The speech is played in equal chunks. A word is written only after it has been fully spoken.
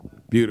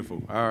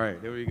Beautiful. All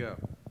right, there we go.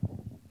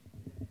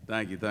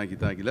 Thank you.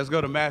 Let's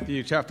go to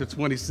Matthew chapter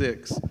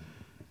 26,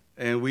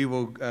 and we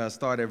will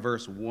start at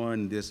verse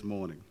 1 this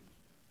morning.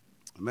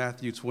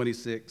 Matthew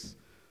 26,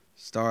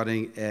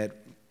 starting at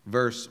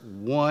verse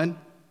 1.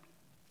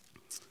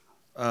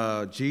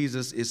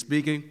 Jesus is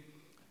speaking.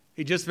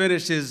 He just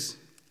finished his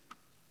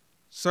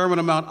Sermon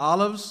on Mount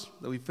Olives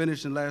that we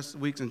finished in last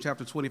week's in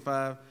chapter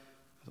 25.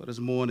 So this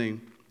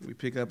morning, we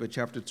pick up at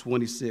chapter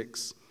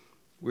 26.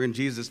 We're in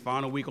Jesus'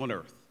 final week on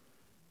earth.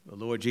 The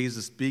Lord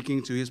Jesus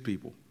speaking to his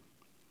people.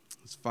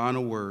 His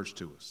final words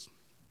to us.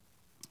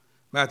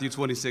 Matthew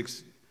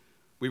 26,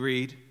 we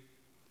read,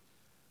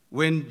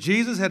 "When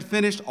Jesus had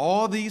finished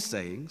all these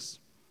sayings,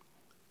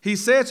 he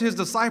said to his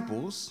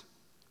disciples,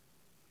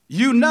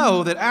 'You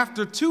know that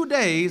after 2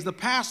 days the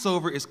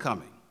Passover is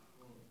coming,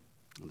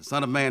 and the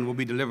Son of Man will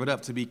be delivered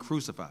up to be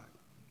crucified.'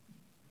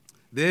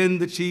 Then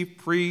the chief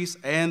priests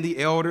and the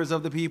elders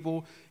of the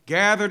people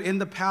gathered in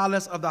the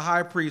palace of the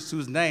high priest,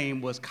 whose name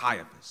was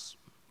Caiaphas,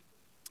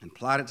 and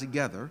plotted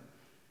together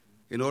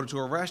in order to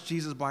arrest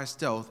Jesus by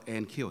stealth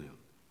and kill him.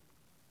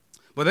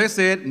 But they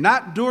said,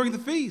 'Not during the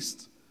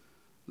feast,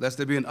 lest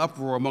there be an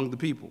uproar among the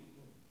people.'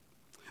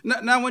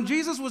 Now when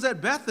Jesus was at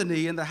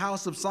Bethany in the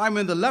house of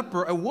Simon the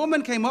leper, a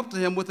woman came up to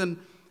him with an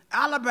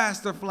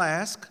alabaster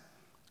flask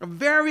of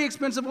very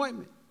expensive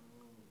ointment.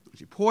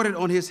 She poured it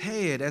on his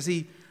head as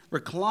he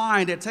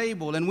reclined at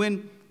table. And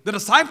when the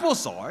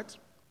disciples saw it,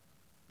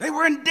 they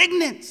were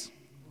indignant,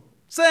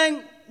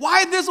 saying,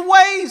 'Why this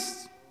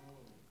waste?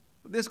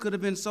 This could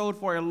have been sold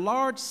for a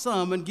large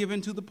sum and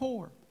given to the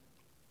poor.'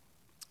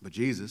 But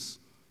Jesus,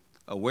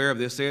 aware of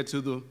this, said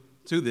to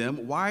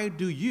them, 'Why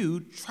do you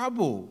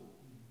trouble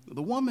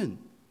the woman?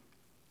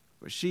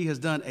 For she has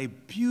done a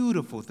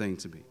beautiful thing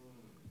to me.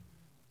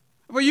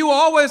 For you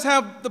always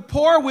have the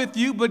poor with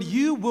you, but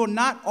you will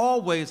not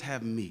always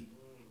have me.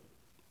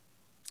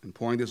 In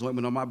pouring this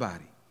ointment on my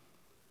body,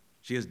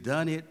 she has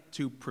done it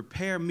to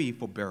prepare me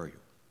for burial.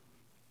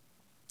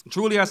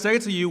 Truly I say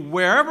to you,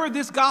 wherever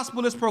this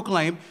gospel is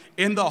proclaimed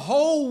in the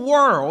whole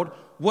world,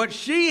 what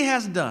she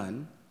has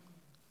done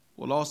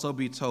will also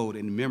be told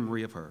in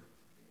memory of her.'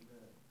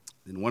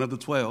 Then one of the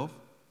 12,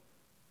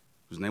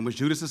 whose name was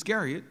Judas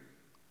Iscariot,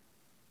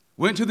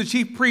 went to the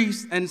chief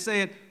priests and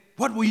said,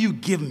 'What will you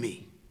give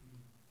me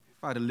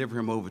if I deliver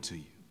him over to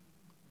you?'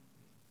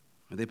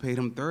 And they paid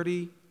him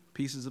 30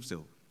 pieces of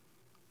silver.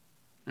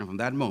 And from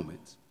that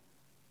moment,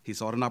 he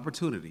sought an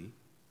opportunity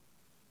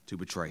to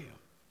betray him."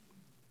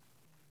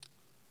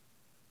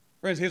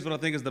 Friends, here's what I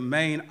think is the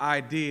main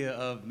idea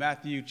of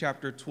Matthew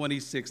chapter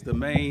 26, the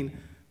main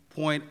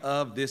point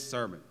of this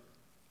sermon.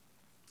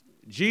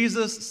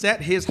 Jesus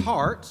set his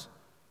heart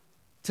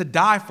to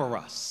die for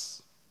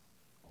us.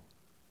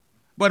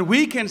 But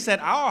we can set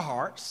our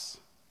hearts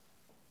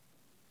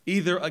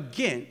either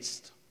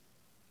against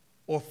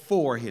or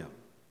for him.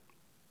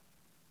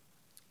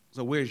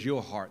 So where's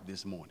your heart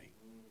this morning?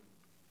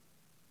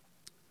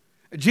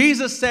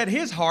 Jesus set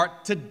his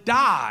heart to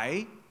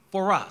die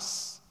for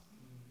us.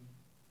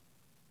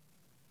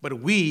 But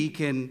we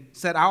can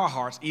set our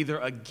hearts either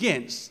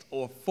against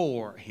or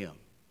for him.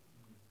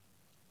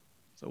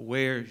 So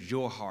where's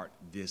your heart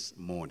this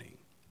morning?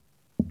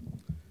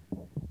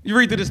 You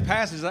read through this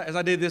passage, as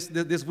I did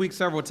this week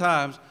several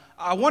times,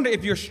 I wonder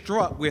if you're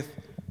struck with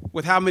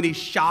how many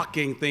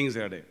shocking things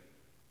are there.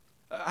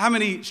 How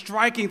many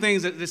striking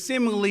things that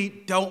seemingly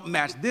don't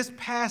match. This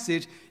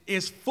passage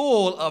is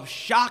full of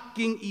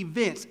shocking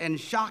events and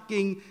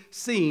shocking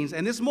scenes.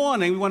 And this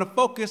morning, we want to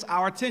focus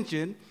our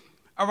attention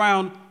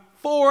around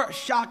 4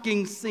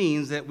 shocking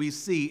scenes that we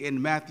see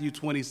in Matthew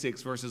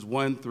 26, verses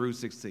 1 through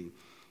 16.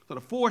 So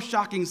the 4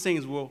 shocking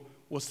scenes we'll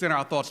center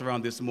our thoughts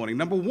around this morning.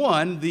 Number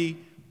 1, the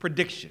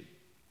prediction.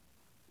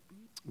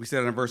 We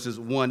said it in verses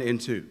 1 and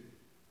 2.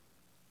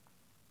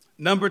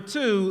 Number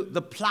 2,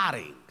 the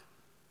plotting.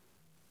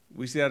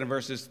 We see that in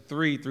verses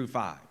 3 through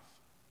 5.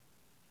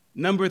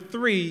 Number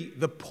 3,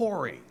 the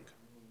pouring.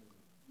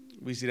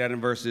 We see that in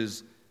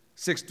verses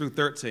 6 through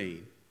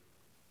 13.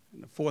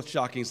 And the 4th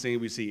shocking scene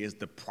we see is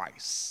the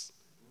price.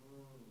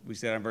 We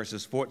see that in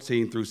verses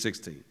 14 through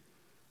 16.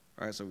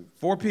 All right, so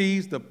 4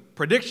 P's, the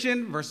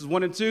prediction, verses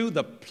 1 and 2,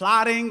 the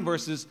plotting,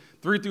 verses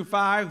 3 through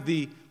 5,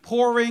 the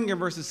pouring in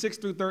verses 6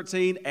 through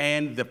 13,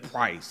 and the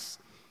price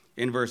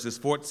in verses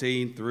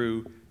 14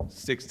 through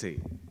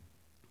 16.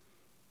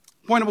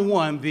 Point number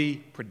 1, the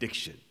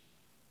prediction.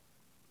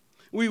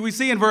 We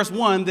see in verse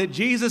 1 that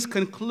Jesus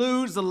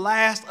concludes the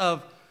last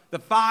of the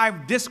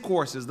 5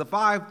 discourses, the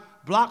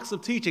 5 blocks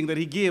of teaching that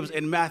he gives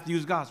in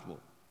Matthew's gospel.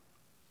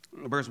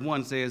 Verse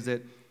 1 says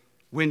that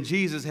when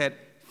Jesus had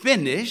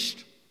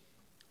finished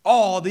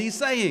all these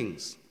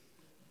sayings.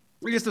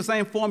 It's the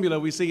same formula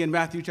we see in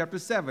Matthew chapter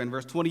 7,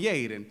 verse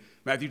 28, and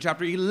Matthew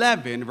chapter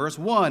 11, verse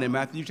 1, and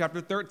Matthew chapter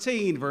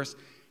 13, verse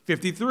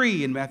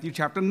 53, and Matthew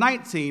chapter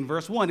 19,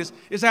 verse 1.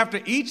 It's after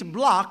each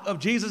block of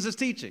Jesus'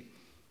 teaching,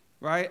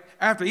 right?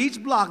 After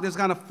each block, there's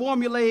kind of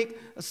formulaic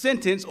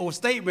sentence or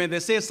statement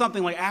that says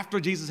something like, after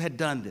Jesus had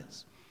done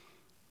this.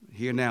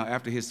 Here now,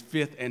 after his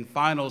 5th and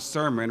final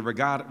sermon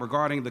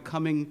regarding the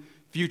coming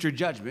future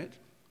judgment,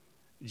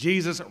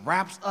 Jesus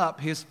wraps up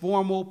his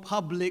formal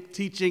public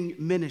teaching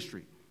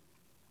ministry.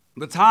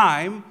 The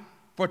time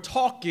for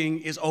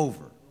talking is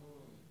over.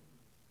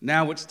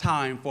 Now it's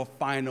time for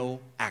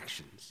final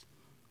actions.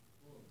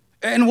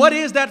 And what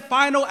is that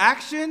final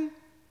action?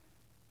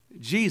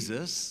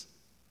 Jesus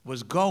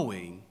was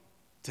going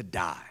to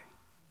die.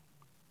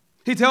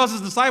 He tells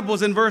his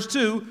disciples in verse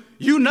 2,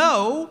 you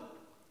know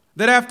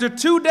that after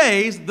 2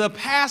 days the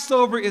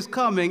Passover is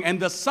coming and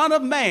the Son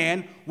of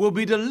Man will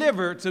be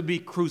delivered to be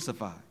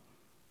crucified.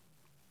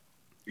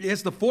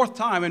 It's the fourth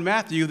time in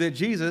Matthew that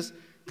Jesus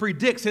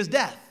predicts his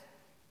death.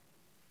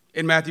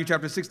 In Matthew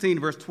chapter 16,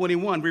 verse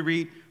 21, we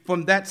read,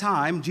 from that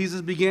time,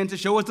 Jesus began to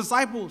show his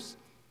disciples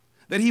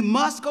that he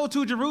must go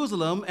to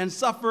Jerusalem and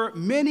suffer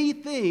many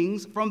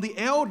things from the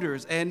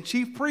elders and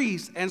chief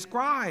priests and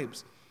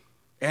scribes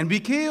and be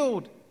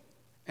killed,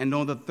 and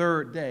on the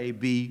third day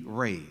be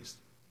raised.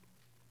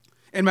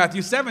 In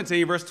Matthew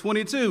 17, verse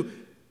 22,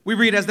 we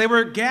read, as they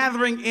were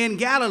gathering in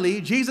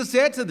Galilee, Jesus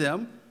said to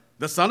them,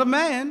 the Son of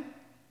Man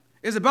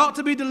is about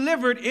to be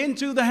delivered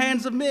into the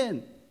hands of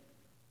men,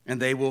 and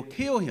they will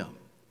kill him,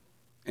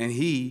 and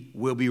he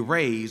will be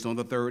raised on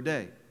the third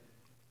day.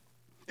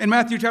 In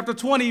Matthew chapter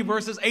 20,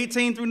 verses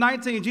 18 through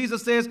 19,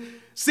 Jesus says,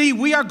 see,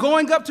 we are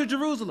going up to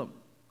Jerusalem,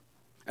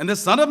 and the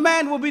Son of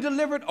Man will be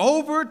delivered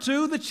over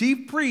to the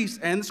chief priests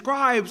and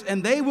scribes,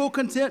 and they will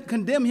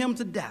condemn him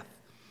to death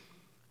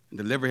and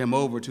deliver him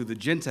over to the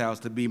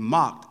Gentiles to be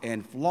mocked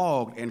and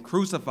flogged and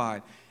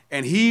crucified,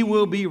 and he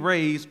will be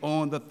raised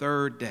on the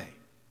third day.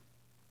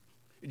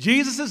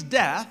 Jesus'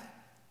 death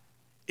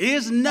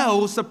is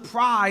no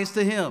surprise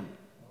to him.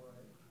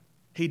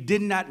 He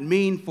did not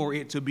mean for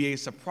it to be a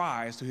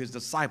surprise to his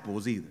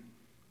disciples either.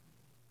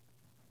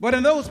 But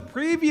in those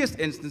previous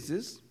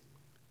instances,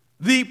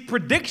 the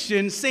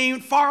prediction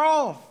seemed far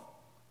off,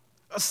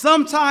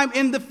 sometime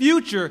in the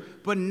future,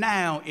 but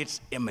now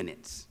it's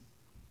imminent,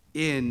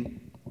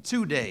 in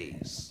 2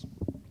 days.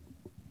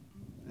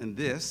 And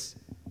this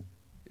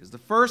is the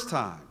first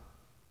time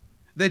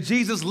that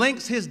Jesus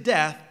links his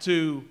death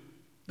to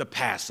the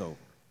Passover.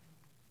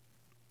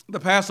 The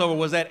Passover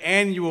was that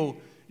annual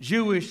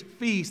Jewish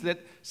feast that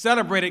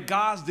celebrated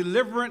God's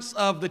deliverance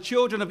of the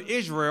children of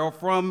Israel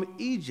from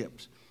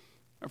Egypt,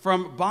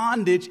 from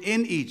bondage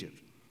in Egypt.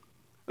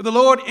 The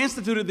Lord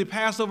instituted the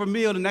Passover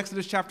meal in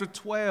Exodus chapter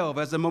 12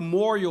 as a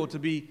memorial to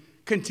be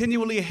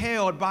continually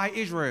held by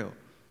Israel.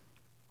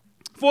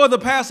 For the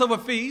Passover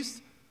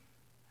feast,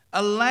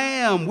 a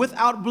lamb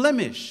without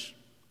blemish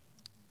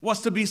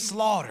was to be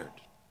slaughtered.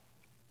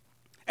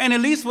 And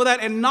at least for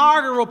that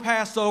inaugural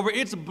Passover,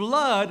 its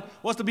blood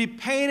was to be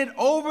painted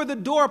over the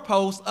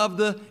doorposts of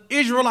the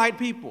Israelite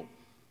people,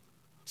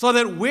 so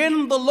that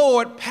when the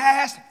Lord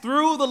passed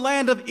through the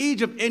land of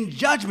Egypt in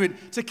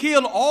judgment to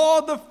kill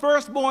all the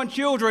firstborn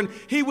children,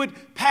 he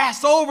would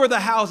pass over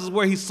the houses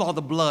where he saw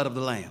the blood of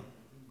the lamb.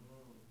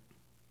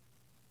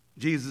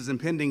 Jesus'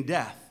 impending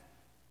death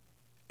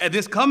at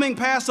this coming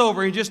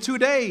Passover in just 2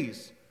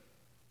 days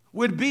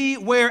would be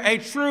where a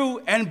true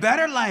and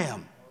better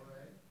lamb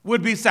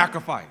would be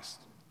sacrificed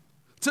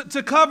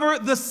to cover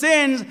the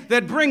sins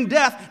that bring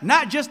death,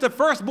 not just to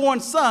firstborn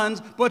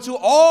sons, but to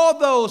all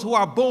those who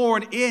are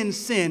born in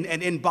sin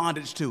and in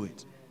bondage to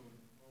it.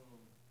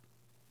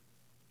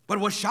 But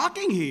what's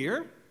shocking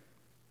here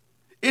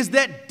is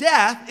that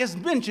death is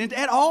mentioned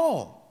at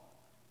all.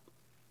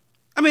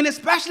 I mean,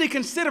 especially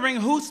considering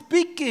who's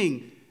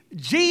speaking,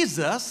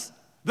 Jesus,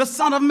 the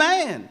Son of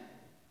Man.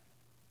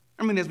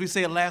 I mean, as we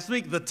said last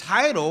week, the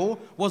title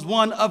was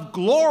one of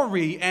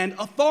glory and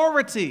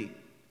authority.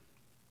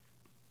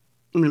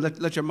 I mean,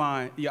 let your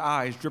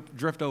eyes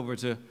drift over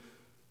to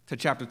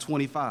chapter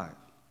 25.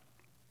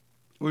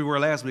 We were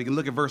last week, and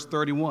look at verse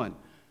 31,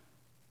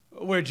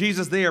 where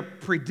Jesus there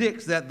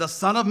predicts that the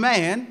Son of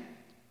Man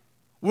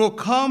will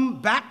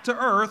come back to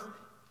earth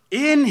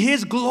in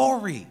his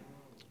glory.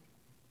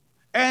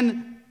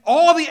 And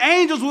all the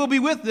angels will be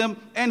with him,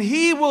 and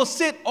he will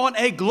sit on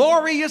a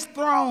glorious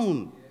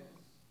throne.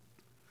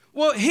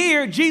 Well,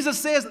 here, Jesus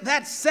says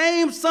that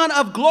same Son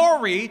of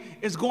Glory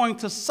is going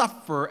to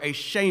suffer a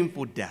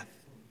shameful death.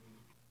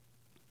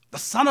 The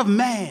Son of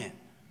Man,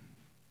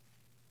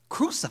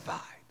 crucified.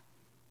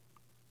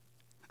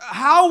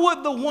 How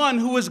would the one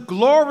who is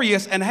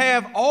glorious and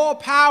have all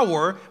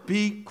power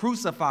be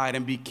crucified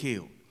and be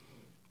killed?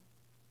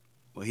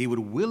 Well, he would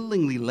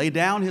willingly lay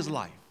down his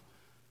life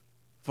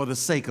for the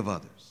sake of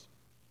others.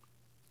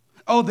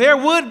 Oh, there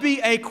would be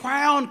a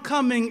crown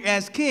coming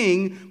as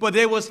king, but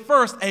there was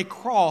first a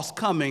cross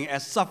coming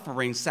as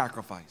suffering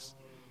sacrifice.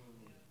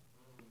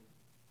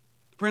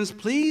 Friends,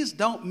 please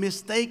don't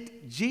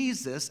mistake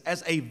Jesus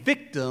as a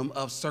victim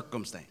of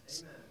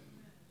circumstance.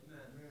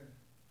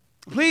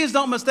 Please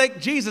don't mistake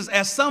Jesus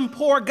as some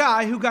poor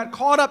guy who got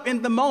caught up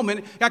in the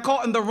moment, got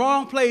caught in the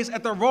wrong place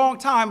at the wrong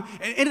time,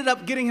 and ended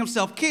up getting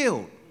himself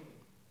killed.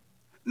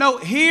 No,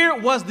 here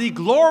was the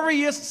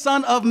glorious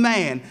Son of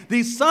Man,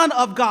 the Son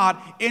of God,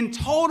 in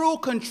total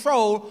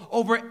control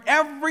over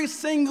every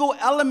single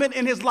element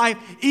in his life,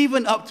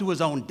 even up to his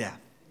own death.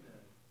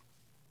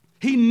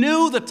 He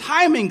knew the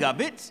timing of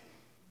it,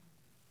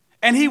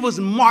 and he was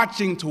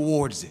marching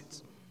towards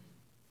it.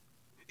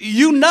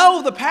 You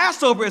know the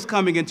Passover is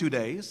coming in 2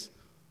 days.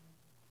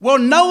 Well,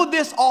 know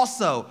this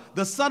also,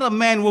 the Son of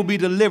Man will be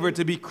delivered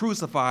to be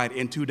crucified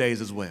in 2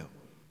 days as well.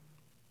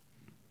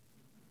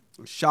 It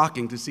was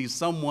shocking to see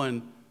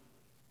someone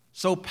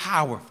so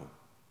powerful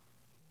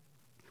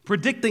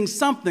predicting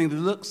something that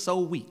looks so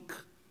weak,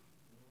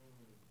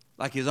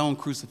 like his own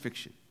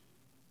crucifixion,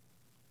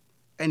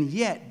 and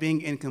yet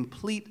being in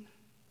complete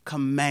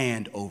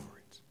command over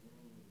it.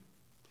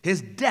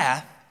 His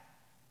death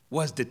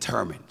was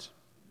determined.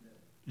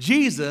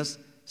 Jesus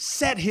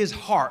set his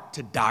heart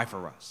to die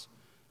for us.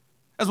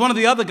 As one of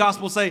the other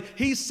gospels say,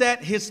 he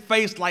set his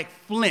face like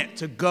flint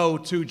to go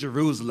to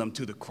Jerusalem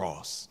to the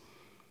cross.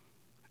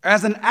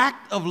 As an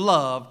act of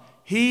love,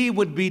 he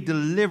would be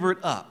delivered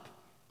up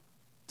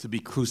to be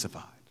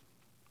crucified.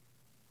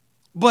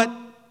 But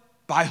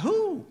by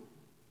who?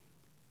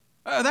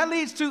 That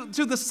leads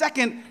to the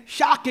second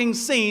shocking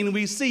scene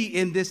we see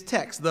in this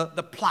text, the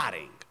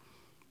plotting.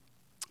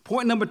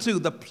 Point number 2,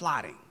 the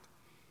plotting.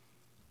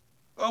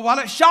 While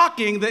it's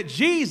shocking that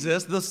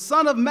Jesus, the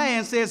Son of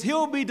Man, says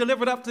he'll be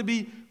delivered up to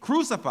be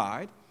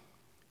crucified,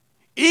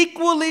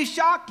 equally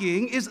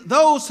shocking is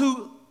those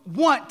who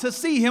want to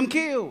see him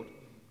killed,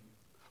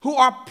 who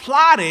are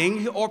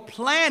plotting or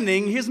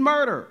planning his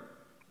murder.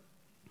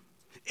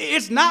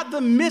 It's not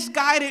the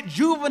misguided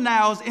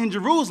juveniles in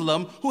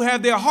Jerusalem who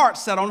have their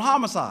hearts set on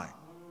homicide.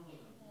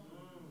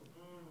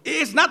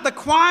 It's not the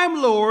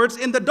crime lords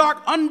in the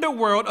dark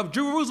underworld of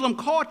Jerusalem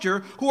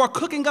culture who are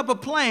cooking up a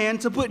plan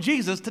to put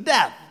Jesus to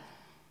death.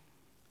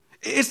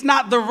 It's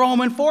not the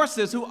Roman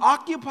forces who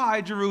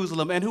occupy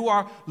Jerusalem and who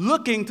are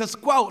looking to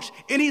squelch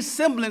any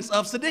semblance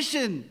of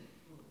sedition.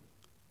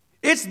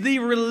 It's the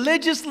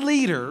religious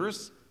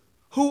leaders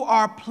who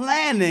are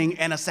planning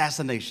an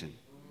assassination.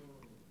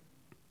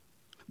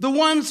 The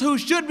ones who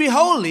should be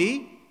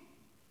holy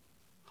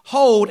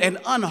hold an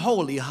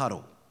unholy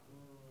huddle.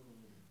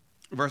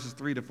 Verses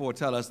 3-4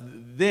 tell us,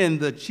 then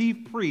the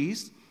chief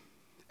priests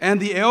and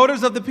the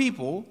elders of the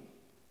people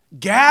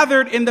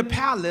gathered in the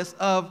palace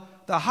of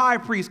the high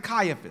priest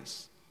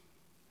Caiaphas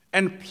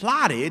and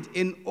plotted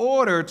in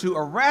order to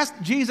arrest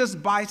Jesus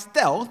by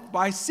stealth,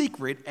 by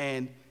secret,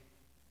 and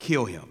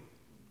kill him.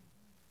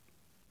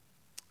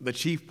 The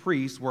chief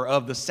priests were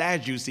of the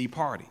Sadducee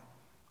party.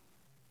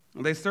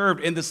 They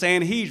served in the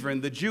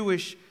Sanhedrin, the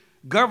Jewish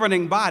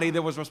governing body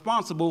that was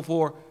responsible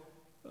for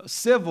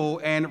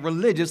civil and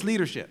religious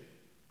leadership.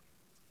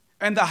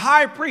 And the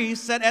high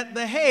priest sat at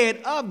the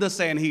head of the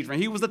Sanhedrin.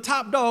 He was the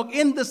top dog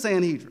in the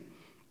Sanhedrin.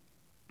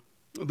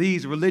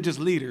 These religious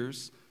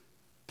leaders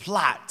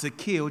plot to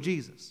kill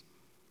Jesus.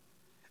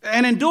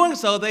 And in doing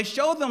so, they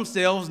show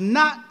themselves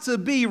not to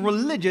be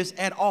religious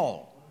at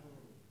all,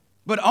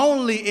 but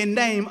only in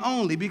name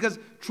only, because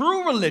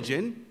true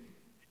religion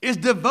is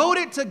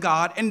devoted to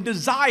God and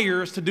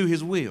desires to do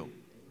his will.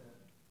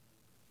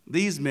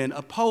 These men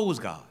oppose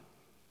God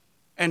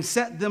and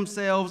set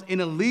themselves in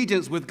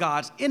allegiance with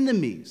God's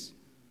enemies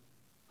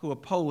who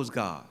oppose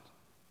God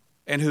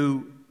and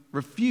who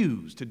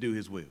refuse to do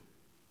his will.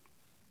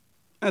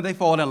 And they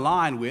fall in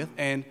line with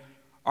and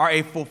are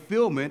a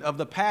fulfillment of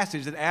the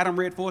passage that Adam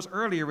read for us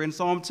earlier in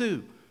Psalm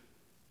 2.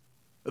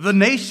 The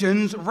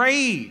nations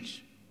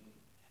rage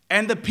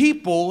and the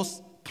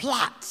peoples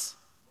plot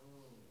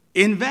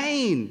in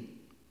vain.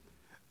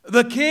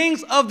 The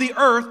kings of the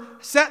earth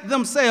set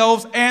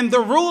themselves and the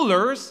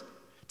rulers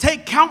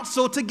take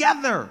counsel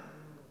together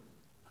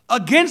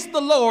against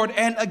the Lord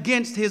and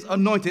against his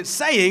anointed,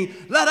 saying,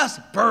 let us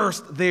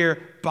burst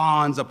their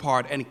bonds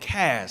apart and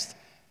cast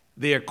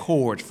their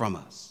cords from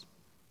us.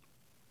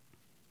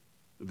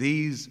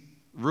 These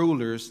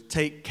rulers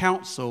take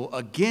counsel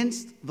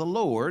against the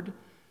Lord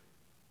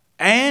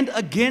and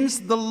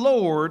against the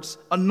Lord's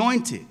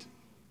anointed,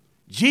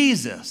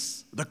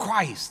 Jesus, the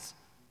Christ,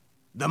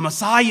 the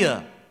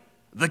Messiah,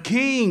 the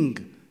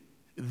King,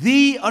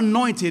 the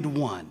anointed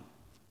one.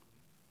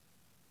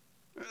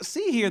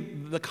 See here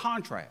the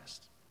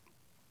contrast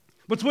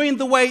between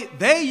the way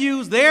they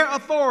use their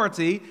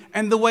authority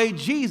and the way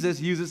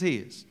Jesus uses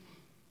his.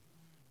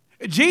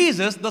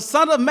 Jesus, the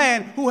Son of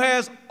Man, who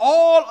has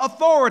all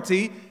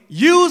authority,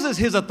 uses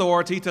his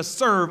authority to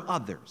serve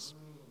others.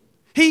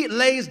 He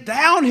lays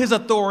down his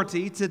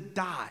authority to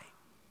die.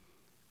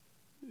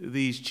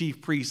 These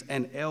chief priests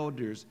and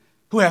elders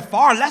who have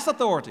far less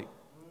authority,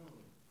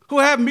 who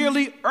have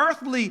merely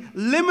earthly,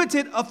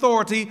 limited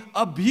authority,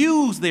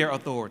 abuse their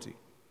authority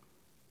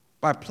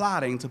by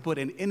plotting to put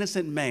an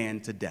innocent man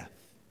to death.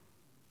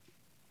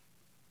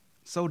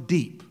 So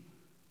deep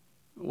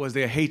was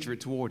their hatred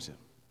towards him.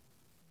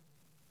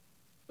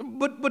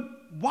 But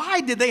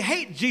why did they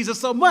hate Jesus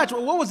so much?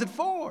 What was it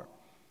for?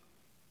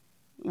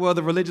 Well,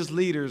 the religious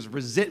leaders'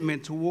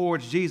 resentment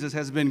towards Jesus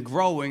has been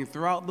growing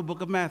throughout the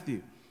book of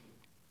Matthew.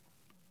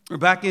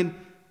 Back in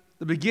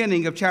the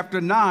beginning of chapter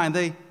 9,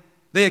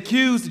 they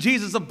accused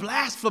Jesus of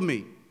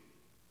blasphemy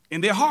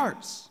in their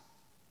hearts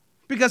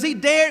because he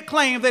dared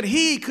claim that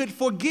he could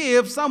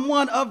forgive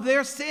someone of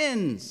their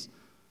sins,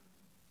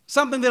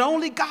 something that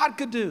only God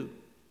could do.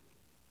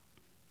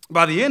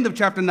 By the end of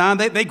chapter 9,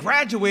 they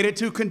graduated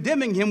to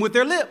condemning him with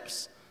their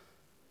lips,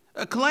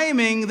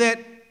 claiming that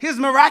his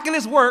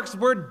miraculous works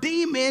were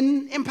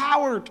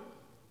demon-empowered.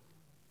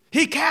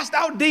 He cast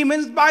out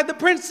demons by the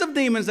prince of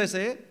demons, they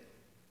said.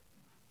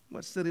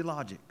 What silly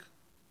logic.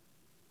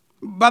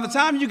 By the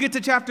time you get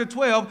to chapter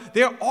 12,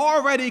 they're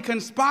already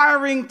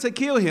conspiring to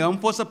kill him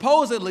for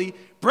supposedly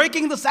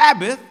breaking the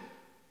Sabbath,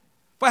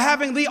 for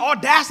having the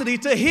audacity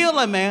to heal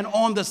a man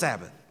on the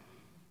Sabbath.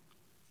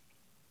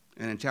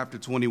 And in chapter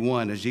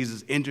 21, as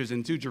Jesus enters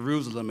into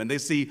Jerusalem and they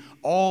see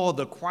all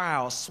the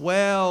crowd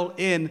swell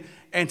in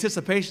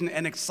anticipation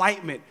and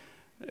excitement,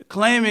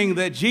 claiming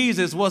that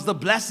Jesus was the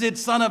blessed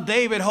Son of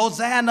David,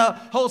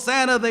 Hosanna,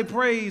 Hosanna, they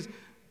praise,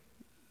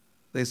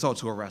 they sought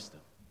to arrest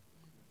him,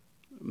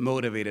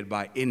 motivated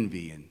by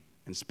envy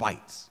and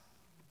spites.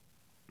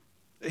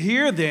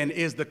 Here then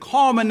is the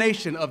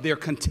culmination of their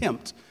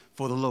contempt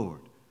for the Lord.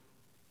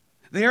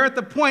 They're at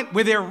the point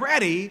where they're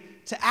ready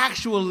to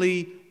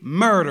actually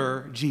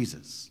murder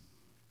Jesus.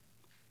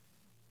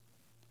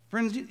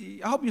 Friends,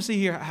 I hope you see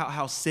here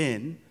how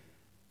sin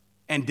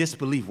and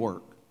disbelief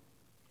work.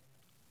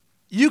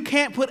 You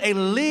can't put a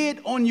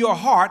lid on your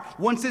heart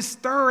once it's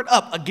stirred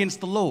up against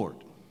the Lord.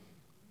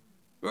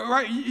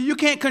 Right? You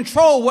can't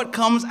control what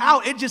comes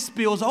out. It just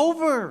spills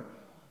over.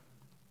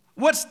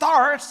 What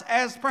starts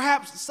as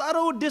perhaps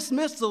subtle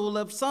dismissal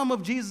of some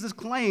of Jesus'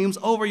 claims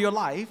over your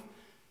life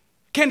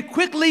can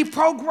quickly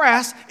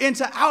progress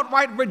into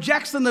outright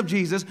rejection of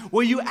Jesus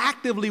where you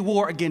actively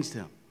war against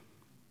him.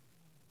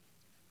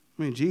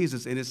 I mean,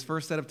 Jesus, in his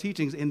first set of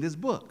teachings in this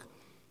book,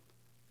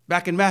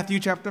 back in Matthew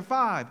chapter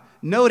 5,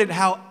 noted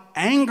how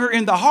anger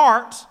in the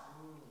heart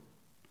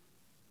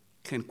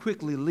can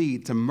quickly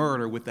lead to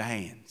murder with the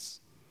hands.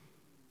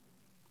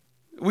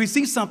 We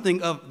see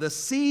something of the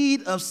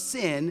seed of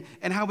sin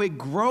and how it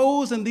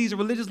grows in these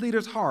religious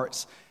leaders'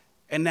 hearts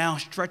and now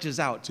stretches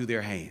out to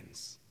their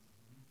hands.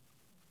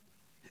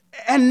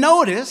 And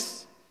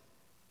notice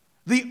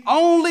the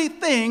only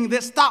thing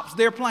that stops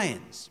their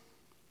plans,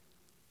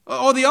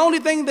 or the only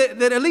thing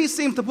that at least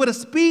seems to put a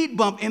speed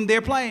bump in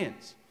their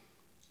plans,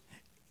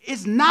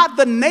 is not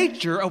the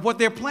nature of what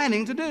they're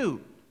planning to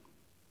do.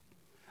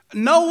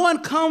 No one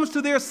comes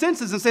to their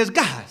senses and says,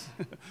 guys,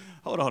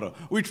 hold on,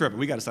 we tripping,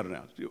 we got to settle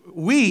down.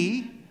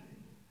 We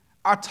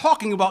are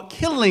talking about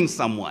killing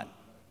someone.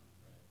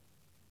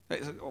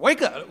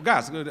 Wake up,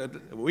 guys.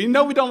 We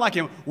know we don't like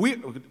him.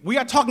 We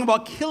are talking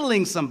about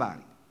killing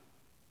somebody.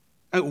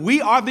 We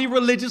are the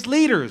religious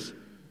leaders.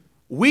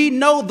 We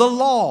know the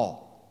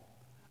law.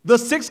 The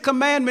sixth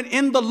commandment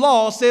in the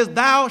law says,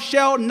 thou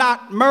shalt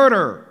not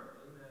murder.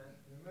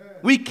 Amen.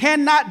 We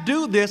cannot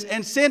do this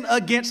and sin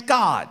against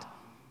God.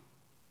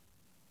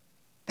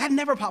 That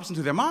never pops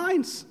into their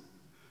minds.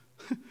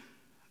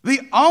 The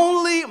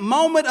only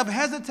moment of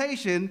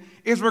hesitation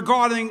is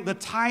regarding the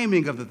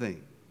timing of the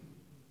thing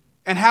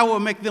and how it will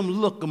make them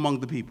look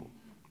among the people.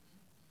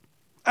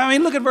 I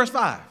mean, look at verse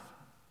 5.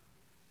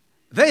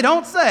 They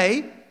don't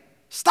say,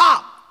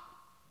 stop,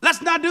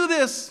 let's not do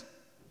this.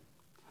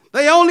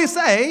 They only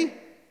say,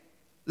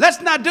 let's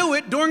not do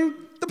it during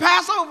the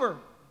Passover.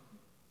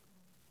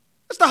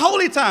 It's the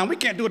holy time. We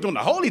can't do it during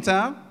the holy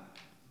time.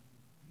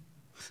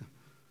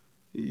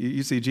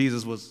 You see,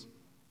 Jesus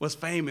was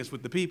famous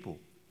with the people.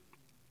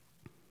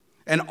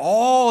 And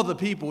all the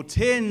people,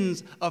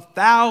 tens of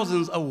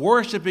thousands of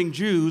worshiping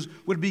Jews,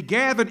 would be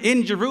gathered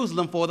in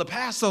Jerusalem for the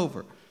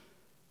Passover.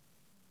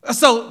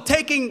 So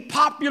taking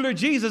popular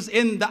Jesus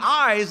in the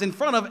eyes in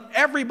front of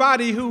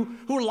everybody who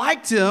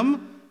liked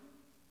him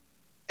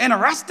and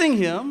arresting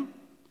him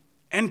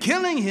and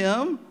killing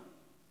him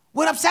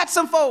would upset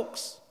some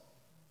folks,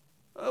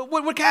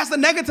 would cast a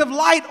negative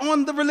light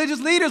on the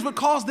religious leaders, would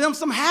cause them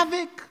some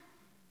havoc.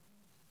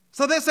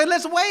 So they said,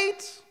 let's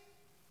wait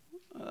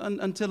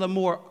until a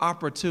more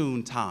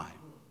opportune time.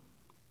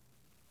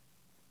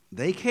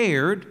 They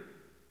cared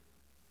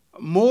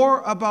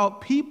more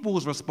about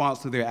people's response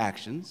to their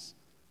actions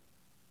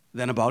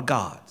than about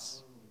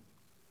God's.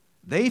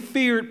 They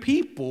feared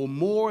people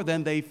more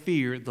than they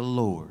feared the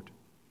Lord.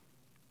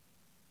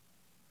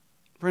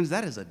 Friends,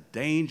 that is a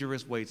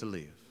dangerous way to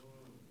live.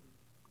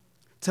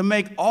 To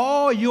make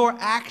all your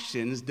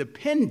actions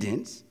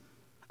dependent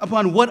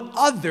upon what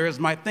others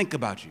might think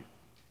about you.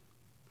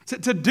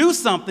 To do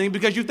something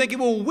because you think it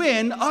will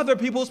win other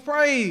people's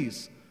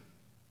praise.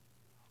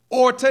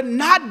 Or to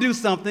not do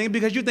something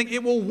because you think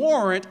it will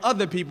warrant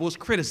other people's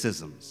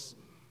criticisms.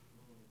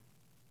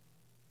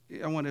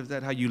 I wonder if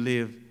that's how you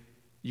live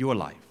your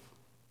life,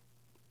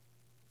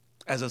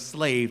 as a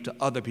slave to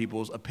other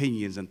people's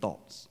opinions and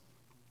thoughts.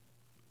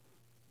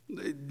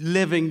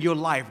 Living your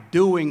life,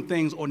 doing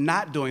things or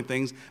not doing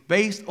things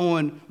based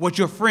on what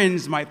your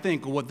friends might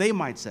think or what they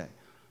might say,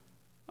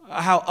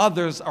 how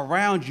others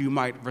around you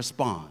might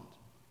respond.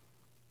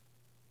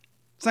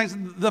 Saints,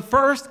 the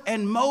first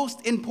and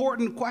most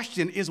important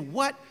question is,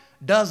 what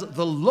does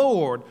the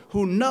Lord,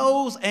 who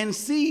knows and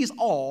sees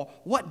all,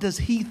 what does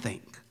he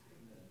think?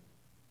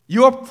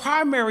 Your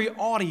primary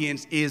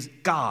audience is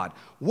God.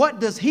 What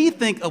does he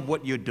think of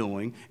what you're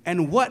doing,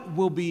 and what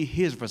will be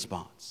his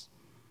response?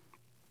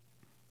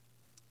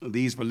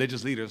 These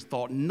religious leaders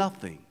thought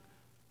nothing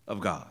of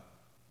God,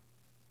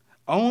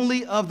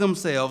 only of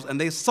themselves, and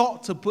they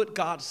sought to put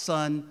God's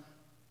Son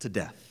to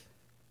death.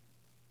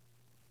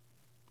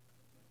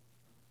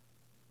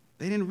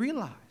 They didn't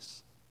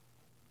realize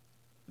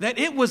that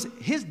it was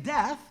his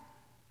death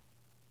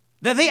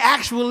that they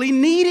actually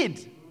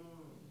needed.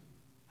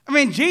 I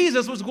mean,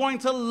 Jesus was going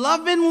to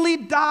lovingly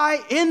die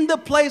in the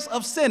place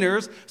of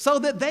sinners so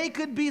that they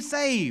could be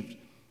saved.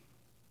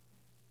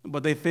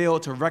 But they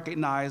failed to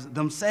recognize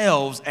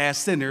themselves as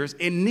sinners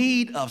in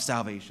need of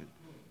salvation.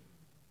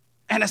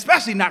 And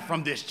especially not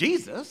from this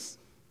Jesus,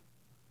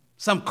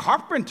 some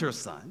carpenter's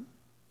son.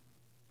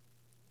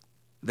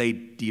 They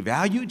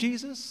devalued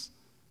Jesus,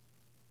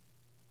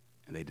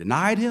 and they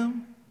denied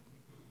him,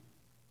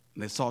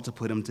 and they sought to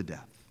put him to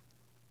death.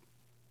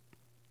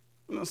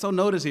 So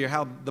notice here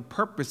how the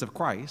purpose of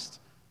Christ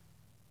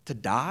to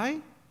die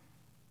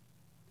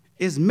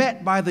is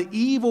met by the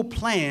evil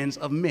plans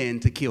of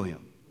men to kill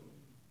him.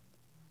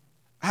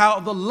 How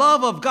the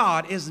love of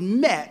God is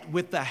met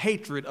with the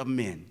hatred of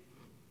men.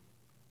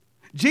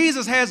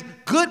 Jesus has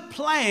good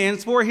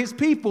plans for his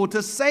people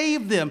to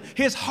save them.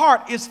 His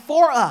heart is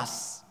for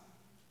us.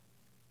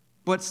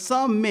 But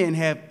some men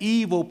have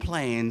evil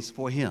plans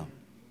for him.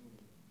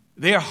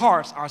 Their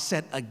hearts are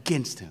set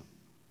against him.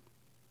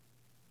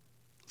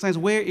 Saints,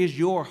 where is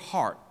your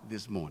heart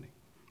this morning?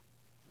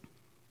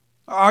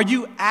 Are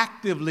you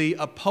actively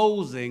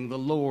opposing the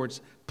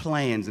Lord's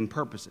plans and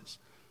purposes?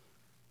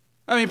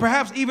 I mean,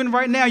 perhaps even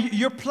right now,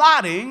 you're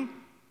plotting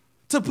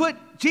to put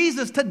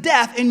Jesus to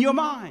death in your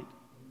mind.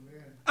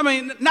 I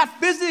mean, not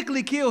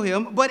physically kill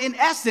him, but in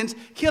essence,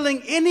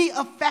 killing any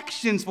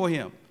affections for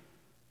him.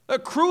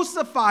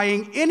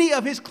 Crucifying any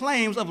of his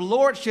claims of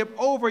lordship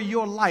over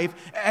your life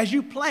as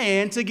you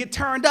plan to get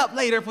turned up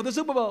later for the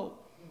Super Bowl.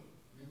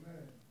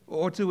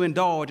 Or to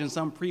indulge in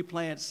some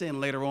pre-planned sin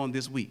later on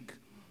this week.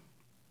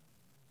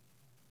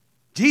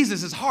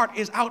 Jesus' heart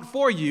is out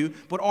for you,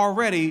 but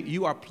already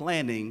you are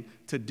planning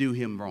to do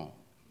him wrong,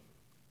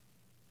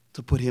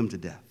 to put him to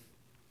death.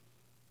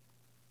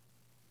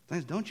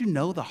 Don't you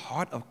know the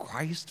heart of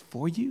Christ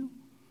for you?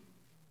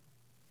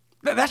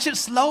 That should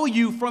slow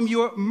you from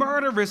your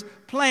murderous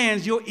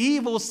plans, your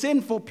evil,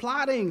 sinful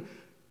plotting.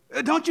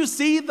 Don't you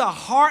see the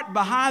heart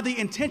behind the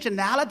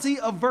intentionality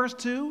of verse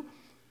 2?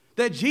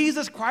 That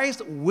Jesus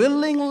Christ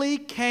willingly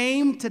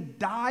came to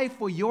die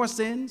for your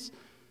sins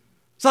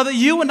so that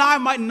you and I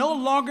might no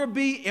longer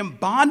be in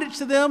bondage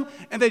to them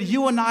and that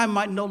you and I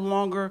might no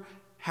longer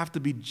have to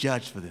be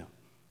judged for them,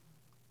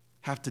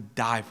 have to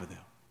die for them,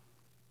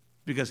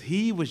 because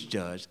he was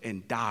judged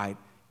and died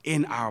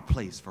in our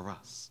place for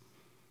us.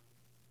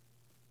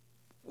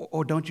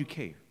 Or don't you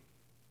care?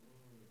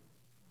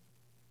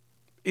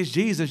 Is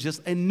Jesus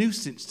just a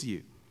nuisance to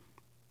you?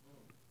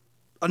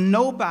 A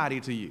nobody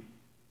to you?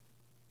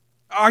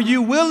 Are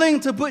you willing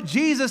to put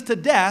Jesus to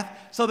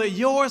death so that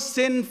your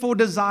sinful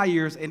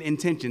desires and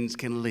intentions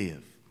can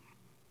live?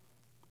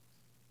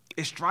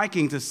 It's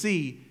striking to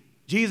see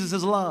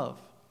Jesus'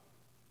 love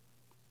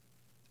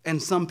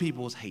and some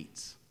people's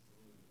hates,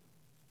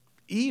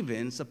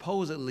 even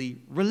supposedly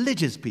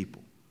religious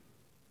people.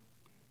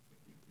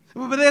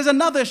 But there's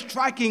another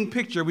striking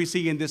picture we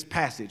see in this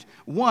passage,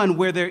 one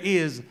where there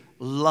is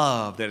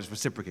love that is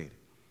reciprocated,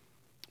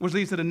 which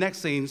leads to the next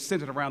scene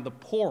centered around the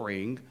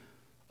pouring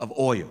of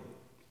oil.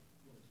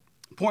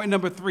 Point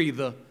number 3,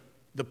 the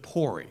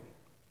pouring.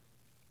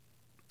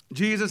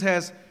 Jesus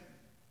has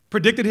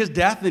predicted his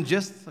death in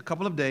just a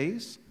couple of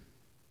days.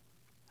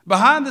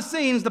 Behind the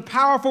scenes, the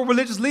powerful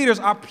religious leaders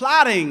are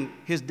plotting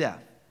his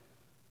death.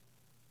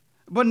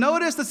 But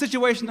notice the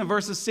situation in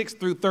verses 6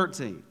 through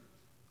 13.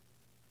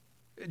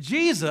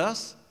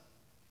 Jesus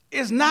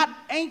is not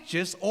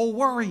anxious or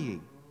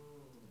worrying.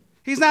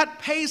 He's not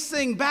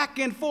pacing back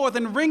and forth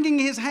and wringing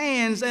his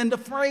hands and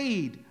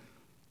afraid.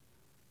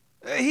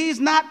 He's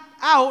not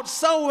out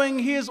sowing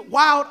his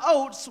wild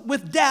oats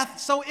with death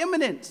so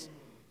imminent.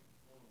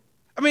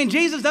 I mean,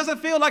 Jesus doesn't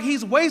feel like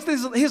he's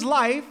wasting his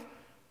life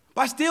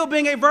by still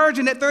being a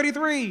virgin at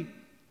 33.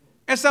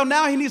 And so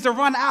now he needs to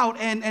run out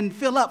and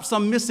fill up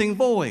some missing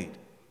void.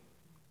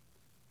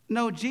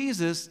 No,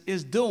 Jesus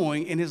is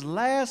doing in his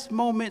last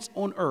moments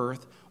on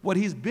earth what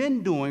he's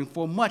been doing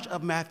for much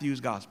of Matthew's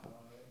gospel,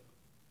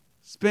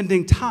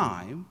 spending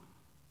time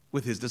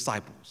with his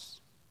disciples.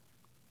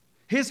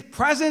 His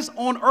presence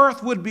on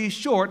earth would be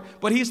short,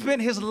 but he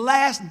spent his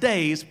last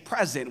days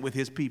present with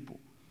his people,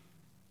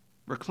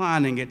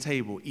 reclining at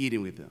table,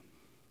 eating with them,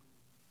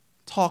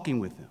 talking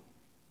with them,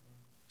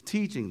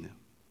 teaching them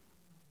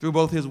through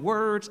both his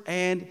words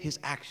and his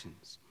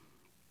actions.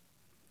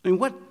 I mean,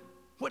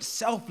 what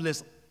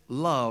selfless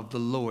love the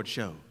Lord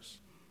shows.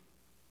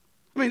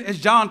 I mean, as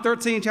John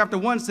 13, chapter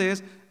 1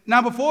 says,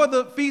 now before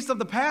the feast of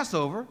the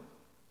Passover,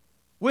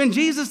 when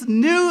Jesus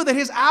knew that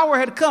his hour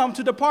had come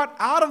to depart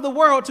out of the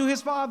world to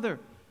his Father,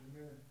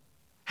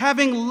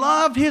 having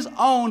loved his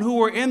own who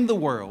were in the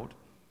world,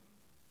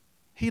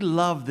 he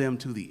loved them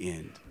to the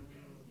end.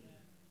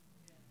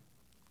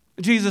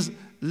 Jesus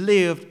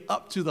lived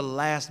up to the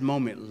last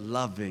moment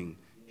loving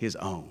his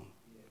own.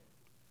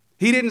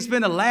 He didn't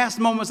spend the last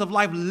moments of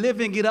life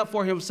living it up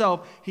for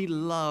himself. He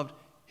loved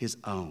his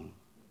own.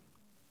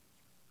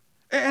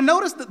 And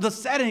notice the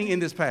setting in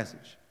this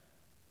passage.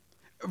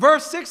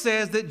 Verse 6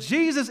 says that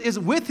Jesus is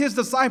with his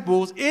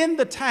disciples in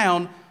the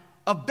town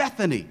of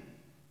Bethany,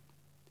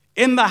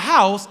 in the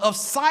house of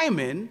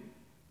Simon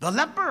the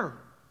leper.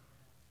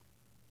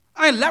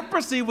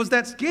 Leprosy was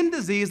that skin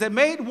disease that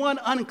made one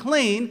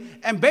unclean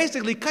and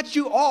basically cut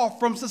you off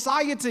from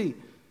society.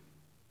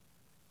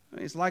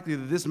 It's likely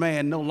that this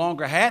man no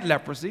longer had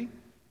leprosy,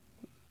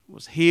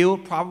 was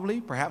healed probably,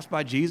 perhaps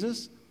by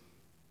Jesus.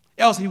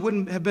 Else he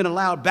wouldn't have been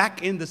allowed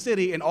back in the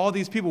city and all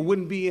these people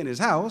wouldn't be in his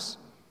house.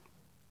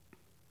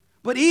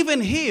 But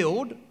even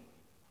healed,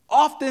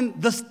 often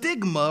the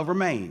stigma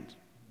remained.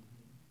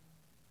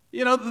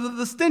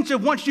 The stench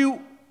of what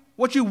you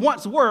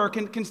once were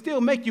can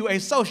still make you a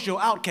social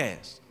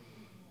outcast.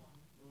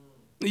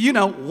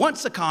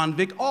 Once a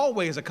convict,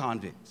 always a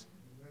convict.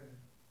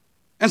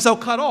 And so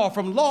cut off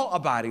from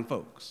law-abiding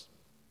folks.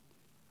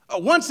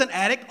 Once an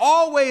addict,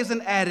 always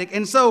an addict,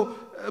 and so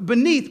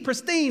beneath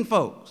pristine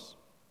folks.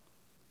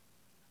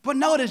 But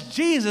notice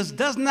Jesus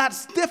does not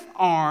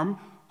stiff-arm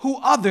who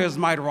others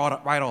might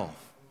write off.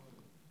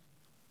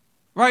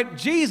 Right?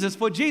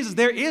 For Jesus,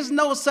 there is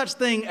no such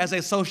thing as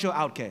a social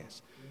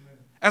outcast.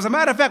 As a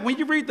matter of fact, when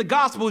you read the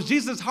Gospels,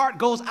 Jesus' heart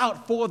goes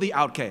out for the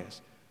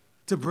outcast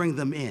to bring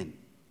them in.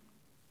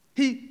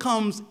 He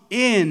comes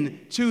in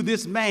to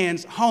this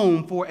man's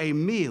home for a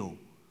meal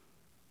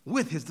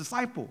with his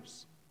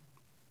disciples.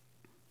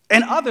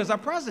 And others are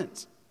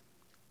present.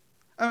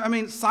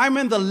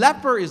 Simon the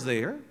leper is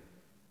there,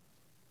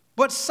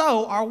 but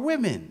so are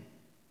women.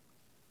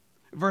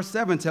 Verse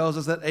 7 tells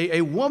us that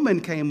a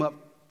woman came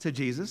up to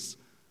Jesus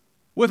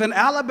with an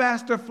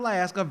alabaster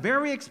flask of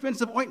very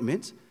expensive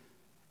ointment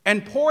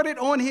and poured it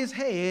on his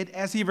head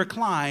as he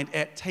reclined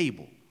at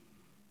table.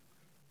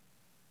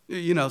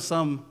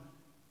 Some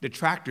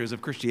detractors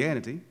of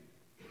Christianity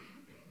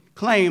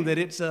claim that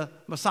it's a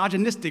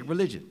misogynistic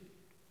religion.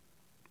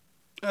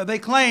 They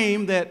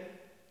claim that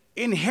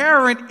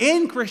inherent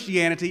in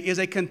Christianity is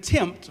a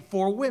contempt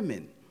for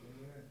women.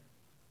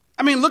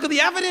 Look at the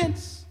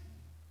evidence.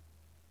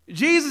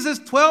 Jesus'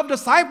 12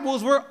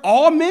 disciples were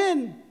all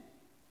men.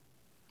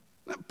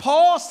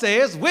 Paul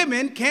says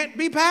women can't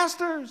be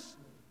pastors.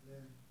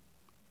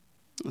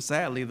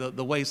 Sadly,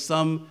 the way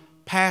some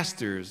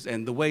pastors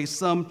and the way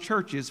some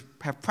churches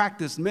have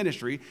practiced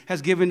ministry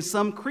has given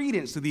some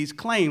credence to these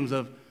claims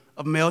of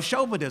male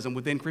chauvinism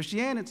within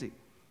Christianity.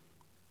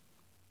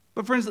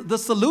 But friends, the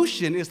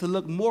solution is to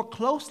look more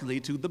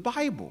closely to the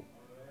Bible.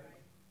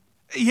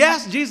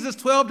 Yes, Jesus'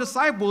 12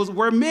 disciples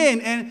were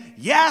men, and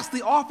yes,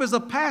 the office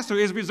of pastor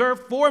is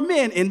reserved for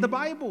men in the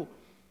Bible.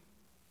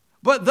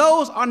 But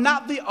those are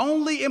not the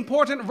only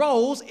important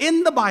roles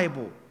in the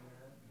Bible.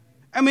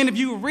 If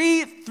you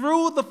read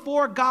through the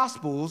 4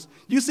 Gospels,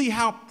 you see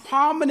how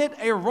prominent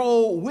a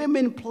role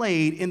women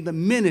played in the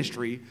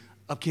ministry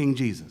of King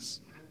Jesus.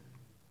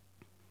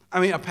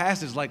 A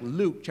passage like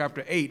Luke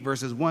chapter 8,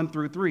 verses 1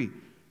 through 3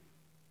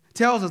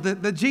 tells us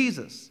that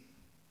Jesus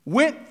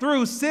went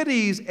through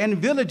cities and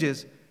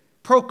villages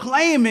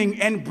proclaiming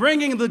and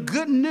bringing the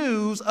good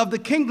news of the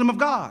kingdom of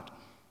God.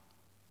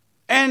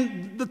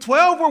 And the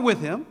 12 were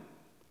with him,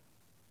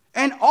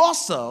 and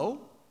also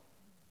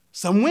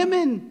some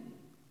women.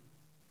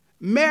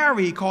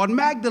 Mary, called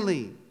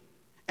Magdalene,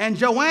 and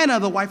Joanna,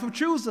 the wife of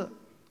Chuza,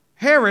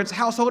 Herod's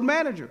household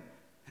manager,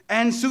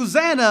 and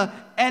Susanna,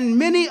 and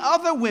many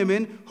other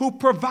women who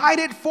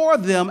provided for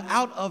them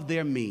out of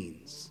their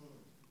means.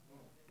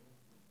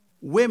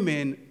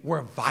 Women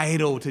were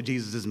vital to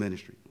Jesus'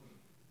 ministry.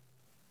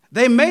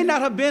 They may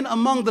not have been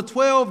among the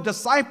 12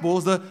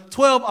 disciples, the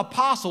 12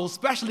 apostles,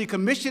 specially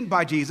commissioned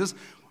by Jesus,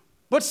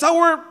 but so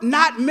were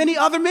not many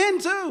other men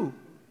too,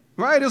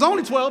 right? There's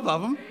only 12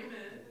 of them.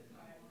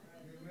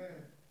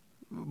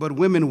 But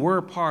women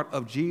were part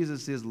of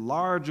Jesus'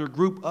 larger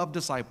group of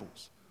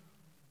disciples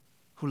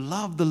who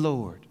loved the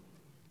Lord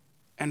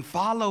and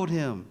followed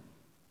him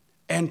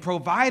and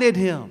provided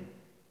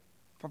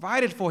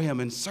for him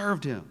and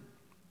served him.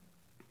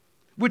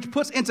 Which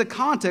puts into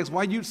context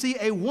why you see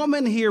a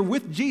woman here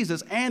with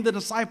Jesus and the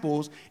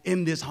disciples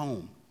in this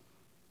home.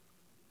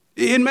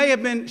 It may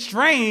have been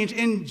strange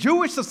in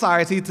Jewish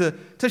society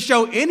to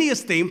show any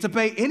esteem, to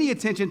pay any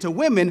attention to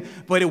women,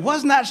 but it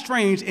was not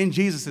strange in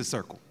Jesus'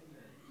 circle.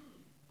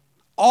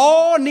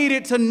 All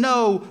needed to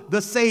know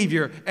the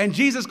Savior, and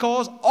Jesus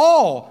calls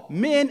all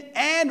men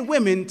and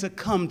women to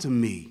come to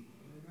me.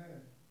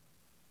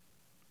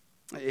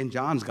 Amen. In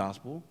John's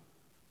gospel,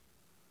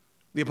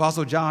 the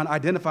Apostle John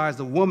identifies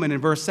the woman in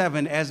verse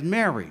 7 as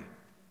Mary,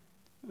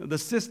 the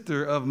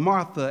sister of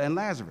Martha and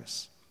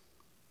Lazarus.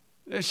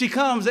 She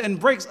comes and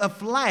breaks a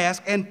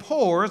flask and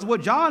pours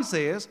what John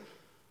says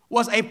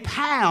was a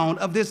pound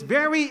of this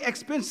very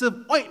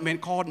expensive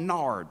ointment called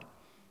nard.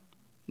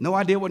 No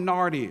idea what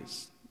nard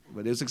is,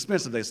 but it's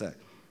expensive, they say.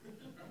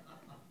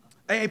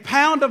 A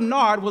pound of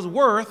nard was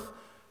worth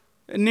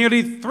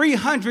nearly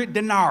 300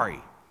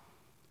 denarii.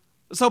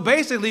 So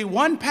basically,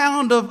 1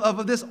 pound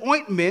of this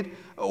ointment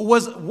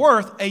was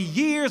worth a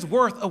year's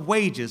worth of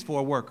wages for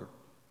a worker.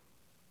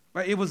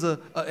 Right? It was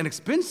an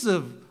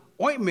expensive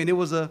ointment. It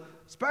was a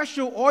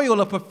special oil,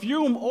 a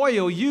perfume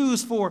oil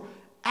used for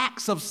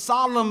acts of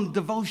solemn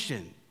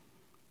devotion.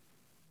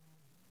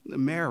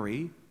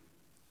 Mary,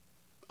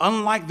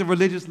 unlike the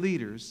religious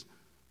leaders,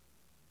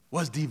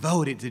 was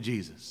devoted to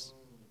Jesus.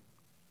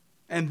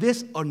 And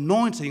this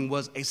anointing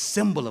was a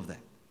symbol of that.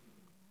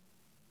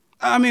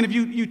 I mean, if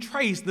you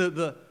trace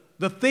the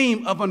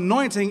theme of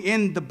anointing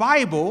in the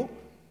Bible,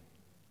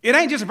 it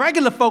ain't just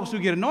regular folks who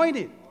get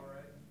anointed.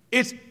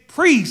 It's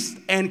priests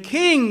and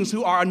kings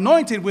who are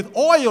anointed with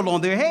oil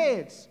on their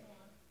heads.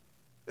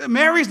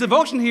 Mary's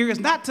devotion here is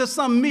not to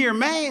some mere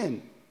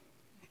man.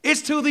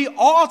 It's to the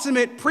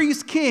ultimate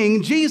priest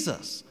king,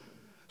 Jesus,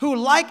 who,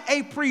 like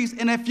a priest,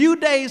 in a few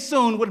days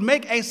soon would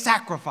make a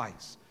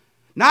sacrifice,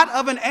 not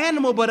of an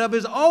animal, but of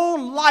his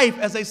own life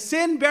as a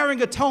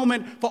sin-bearing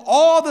atonement for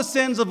all the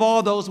sins of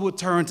all those who would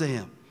turn to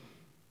him.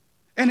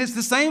 And it's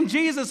the same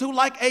Jesus who,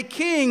 like a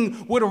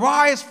king, would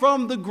rise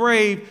from the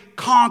grave,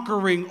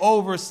 conquering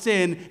over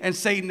sin and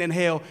Satan and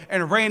hell,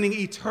 and reigning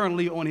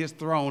eternally on his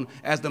throne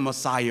as the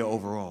Messiah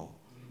over all.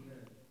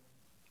 Amen.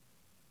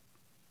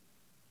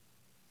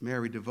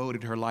 Mary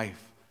devoted her life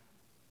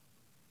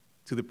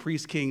to the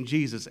priest king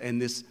Jesus,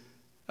 and this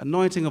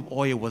anointing of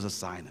oil was a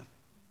sign of it.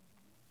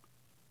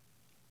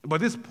 But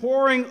this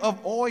pouring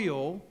of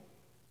oil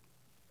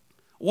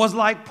was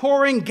like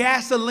pouring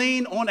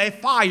gasoline on a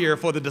fire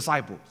for the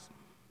disciples.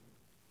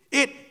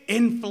 It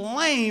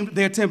inflamed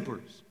their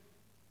tempers.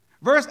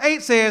 Verse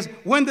 8 says,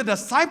 when the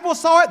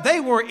disciples saw it, they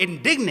were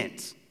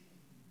indignant.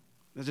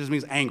 That just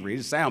means angry. It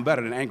just sounds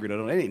better than angry,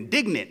 though. They're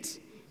indignant.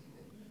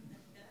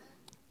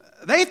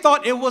 They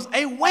thought it was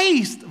a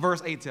waste,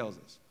 verse 8 tells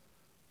us.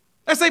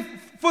 They say,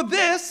 for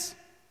this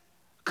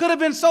could have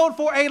been sold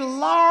for a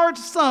large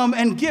sum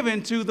and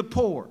given to the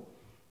poor.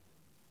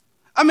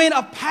 I mean,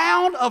 a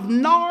pound of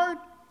nard,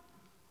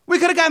 we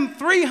could have gotten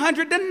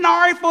 300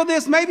 denarii for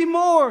this, maybe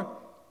more.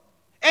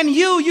 And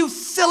you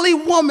silly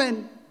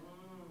woman,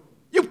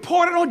 you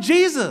poured it on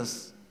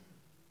Jesus.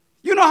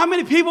 You know how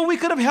many people we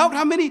could have helped,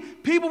 how many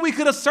people we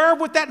could have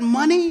served with that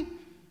money?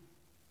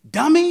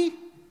 Dummy,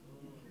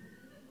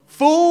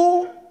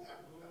 fool,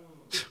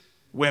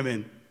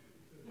 women.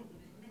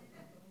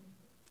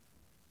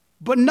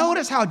 But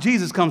notice how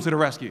Jesus comes to the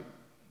rescue.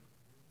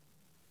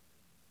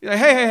 You're like,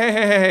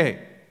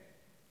 hey.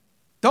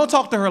 Don't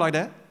talk to her like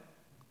that.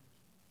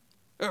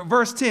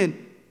 Verse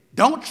 10,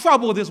 don't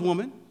trouble this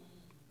woman.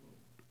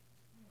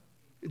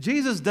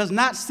 Jesus does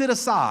not sit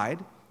aside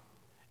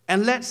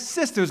and let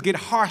sisters get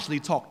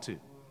harshly talked to.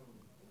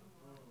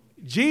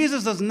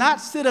 Jesus does not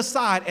sit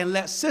aside and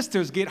let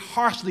sisters get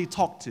harshly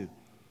talked to.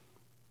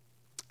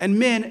 And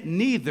men,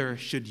 neither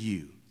should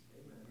you.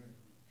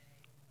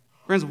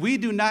 Friends, we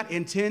do not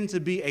intend to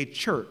be a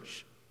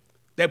church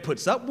that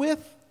puts up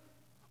with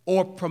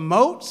or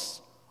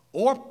promotes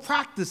or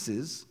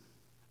practices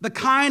the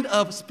kind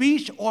of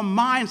speech or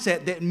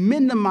mindset that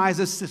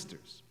minimizes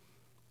sisters,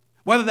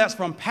 whether that's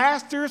from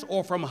pastors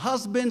or from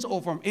husbands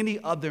or from any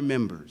other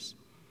members,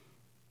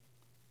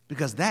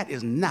 because that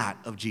is not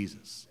of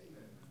Jesus.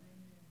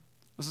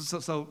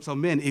 So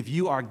men, if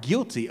you are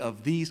guilty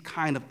of these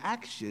kind of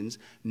actions,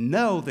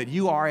 know that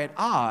you are at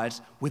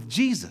odds with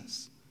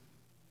Jesus.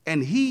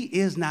 And he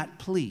is not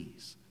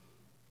pleased.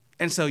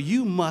 And so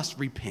you must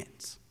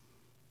repent.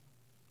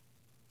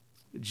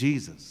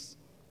 Jesus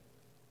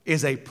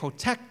is a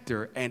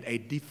protector and a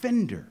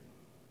defender.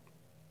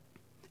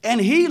 And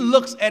he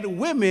looks at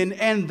women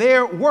and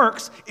their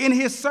works in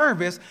his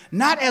service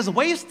not as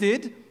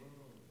wasted,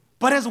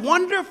 but as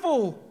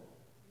wonderful.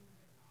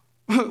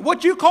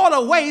 What you call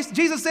a waste,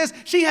 Jesus says,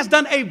 she has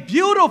done a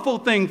beautiful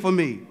thing for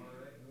me.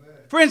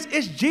 Friends,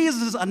 it's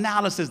Jesus'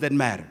 analysis that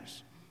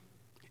matters.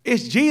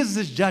 It's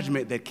Jesus'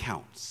 judgment that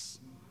counts.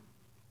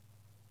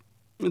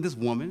 And this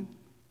woman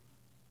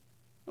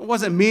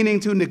wasn't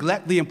meaning to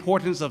neglect the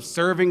importance of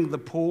serving the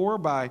poor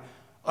by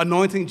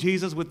anointing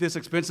Jesus with this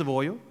expensive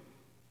oil.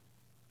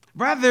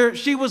 Rather,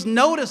 she was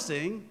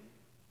noticing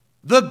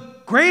the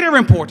greater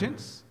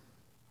importance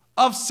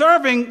of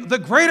serving the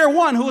greater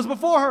one who was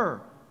before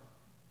her.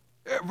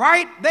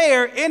 Right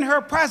there in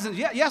her presence,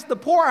 yes, the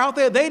poor out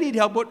there, they need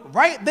help, but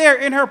right there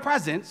in her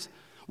presence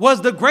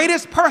was the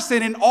greatest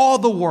person in all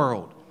the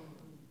world.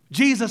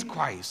 Jesus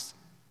Christ.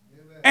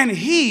 Amen. And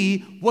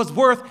he was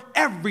worth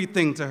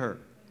everything to her.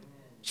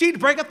 She'd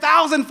break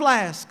 1,000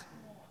 flasks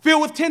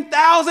filled with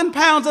 10,000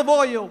 pounds of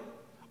oil,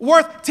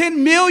 worth $10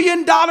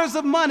 million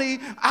of money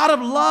out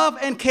of love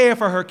and care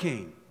for her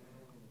king.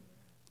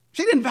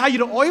 She didn't value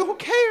the oil. Who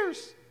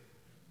cares?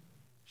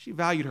 She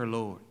valued her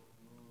Lord.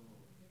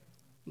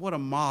 What a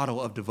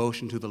model of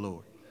devotion to the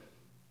Lord.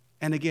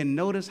 And again,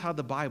 notice how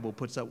the Bible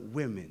puts up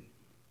women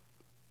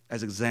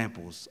as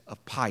examples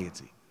of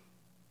piety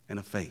and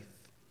of faith.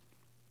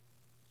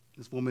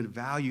 This woman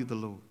valued the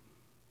Lord.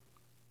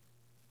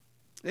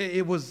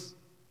 It was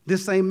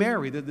this same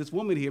Mary, this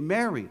woman here,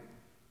 Mary,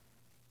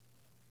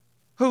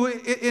 who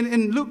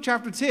in Luke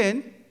chapter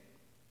 10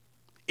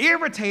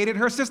 irritated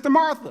her sister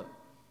Martha.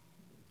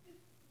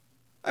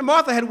 And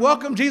Martha had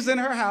welcomed Jesus in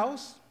her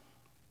house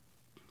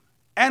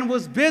and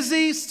was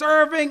busy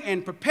serving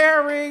and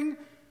preparing,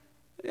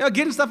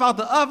 getting stuff out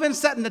the oven,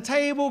 setting the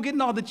table,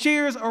 getting all the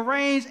chairs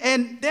arranged.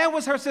 And there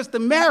was her sister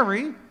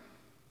Mary.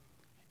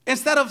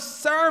 Instead of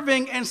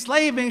serving and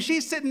slaving,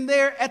 she's sitting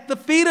there at the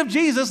feet of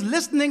Jesus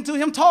listening to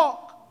him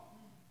talk.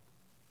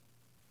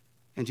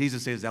 And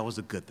Jesus says that was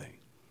a good thing.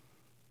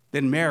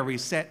 Then Mary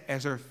sat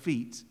at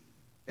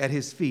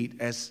his feet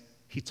as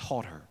he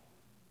taught her.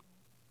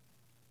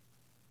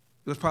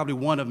 It was probably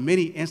one of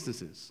many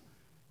instances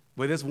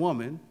where this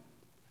woman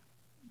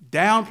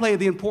downplayed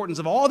the importance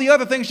of all the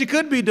other things she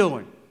could be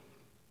doing.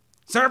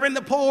 Serving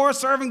the poor,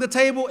 serving the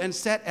table, and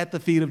sat at the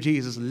feet of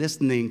Jesus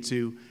listening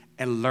to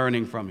and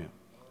learning from him.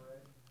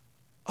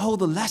 Oh,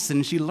 the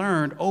lesson she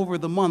learned over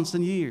the months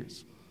and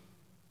years.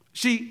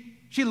 She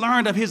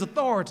learned of his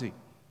authority.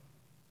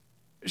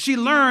 She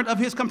learned of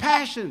his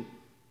compassion.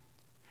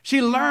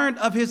 She learned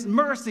of his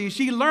mercy.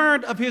 She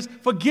learned of his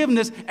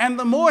forgiveness. And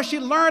the more she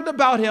learned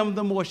about him,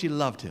 the more she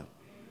loved him.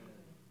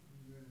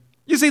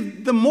 You see,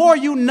 the more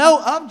you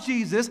know of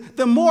Jesus,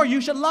 the more you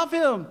should love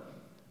him.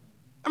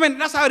 I mean,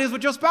 that's how it is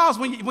with your spouse.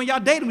 When y'all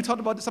dating, we talked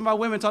about this, some of our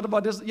women talked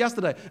about this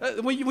yesterday.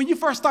 When you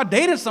first start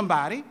dating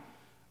somebody,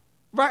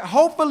 right,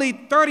 hopefully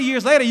 30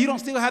 years later, you don't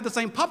still have the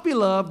same puppy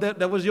love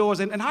that was yours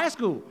in high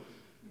school.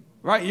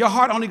 Right? Your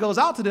heart only goes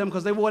out to them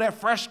because they wore that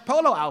fresh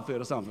polo outfit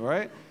or something,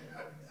 right?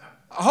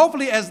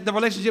 Hopefully, as the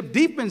relationship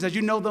deepens, as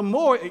you know them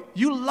more,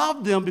 you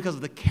love them because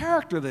of the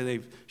character that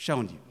they've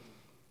shown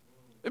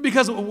you.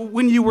 Because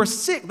when you were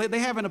sick, they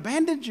haven't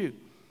abandoned you.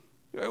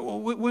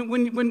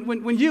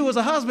 When you as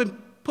a husband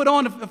put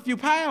on a few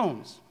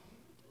pounds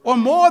or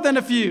more than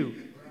a few,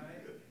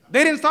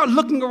 they didn't start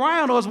looking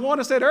around, or as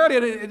Warner said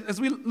earlier,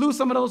 as we lose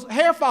some of those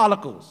hair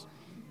follicles.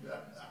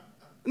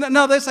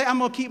 No, they say, I'm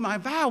going to keep my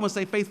vow and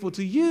stay faithful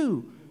to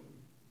you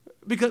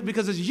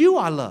because it's you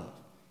I love.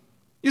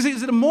 You see,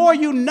 the more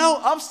you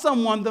know of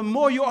someone, the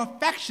more your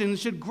affection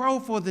should grow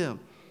for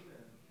them.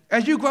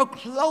 As you grow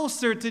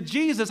closer to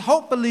Jesus,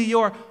 hopefully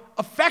your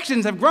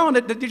affections have grown,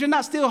 that you're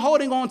not still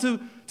holding on to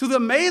the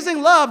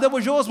amazing love that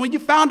was yours when you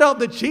found out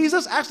that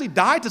Jesus actually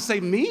died to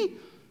save me.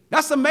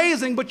 That's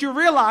amazing, but you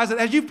realize that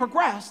as you've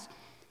progressed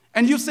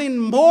and you've seen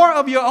more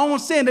of your own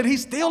sin, that he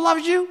still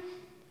loves you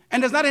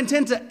and does not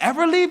intend to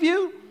ever leave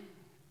you,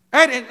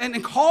 right?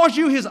 And calls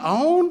you his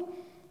own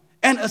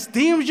and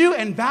esteems you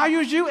and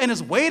values you and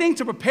is waiting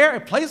to prepare a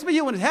place for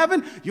you in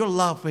heaven, your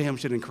love for him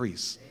should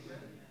increase.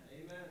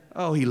 Amen.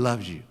 Oh, he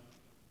loves you.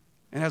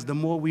 And as the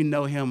more we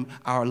know him,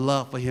 our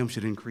love for him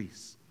should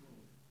increase.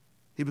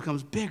 He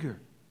becomes bigger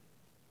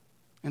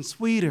and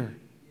sweeter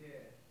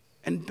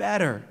and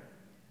better,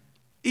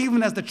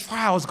 even as the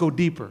trials go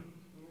deeper,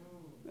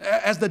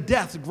 as the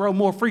deaths grow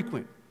more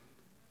frequent.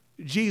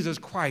 Jesus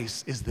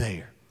Christ is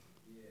there,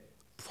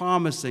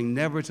 promising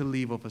never to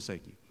leave or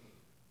forsake you,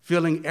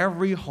 filling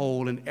every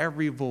hole and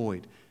every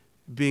void,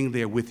 being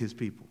there with his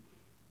people,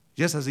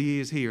 just as he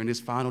is here in his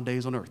final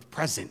days on earth,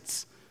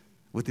 presence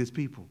with his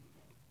people.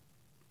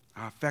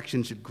 Our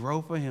affection should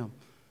grow for him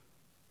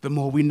the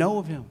more we know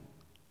of him.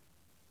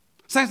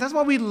 Saints, that's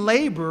why we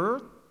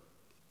labor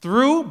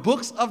through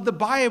books of the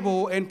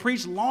Bible and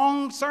preach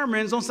long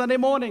sermons on Sunday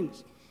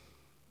mornings.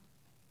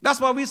 That's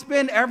why we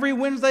spend every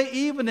Wednesday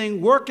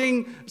evening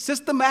working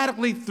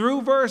systematically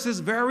through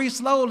verses very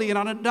slowly in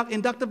our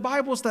inductive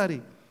Bible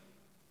study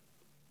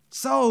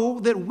so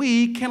that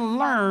we can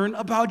learn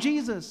about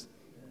Jesus.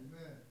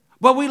 Amen.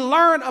 But we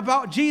learn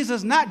about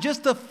Jesus not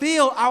just to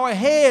fill our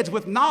heads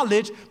with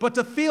knowledge, but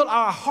to fill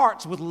our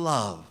hearts with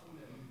love,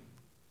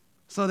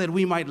 so that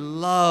we might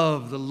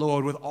love the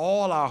Lord with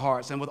all our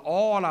hearts and with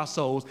all our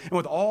souls and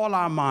with all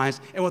our minds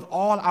and with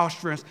all our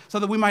strengths, so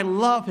that we might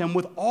love him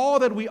with all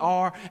that we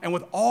are and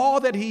with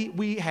all that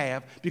we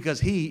have, because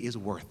he is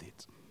worth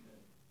it.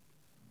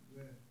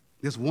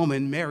 This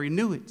woman, Mary,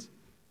 knew it.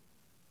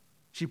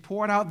 She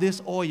poured out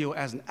this oil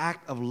as an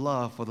act of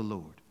love for the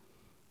Lord.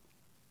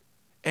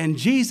 And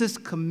Jesus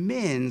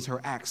commends her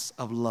acts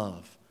of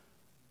love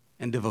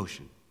and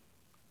devotion.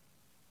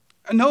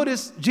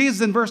 Notice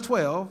Jesus in verse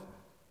 12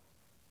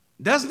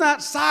 does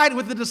not side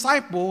with the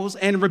disciples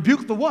and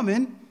rebuke the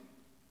woman,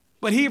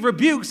 but he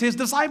rebukes his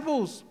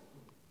disciples.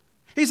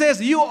 He says,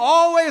 you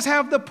always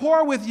have the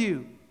poor with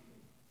you,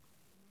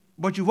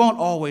 but you won't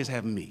always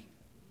have me.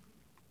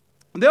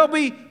 There'll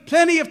be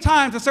plenty of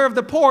time to serve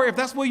the poor if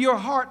that's where your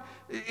heart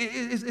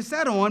is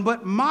set on,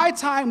 but my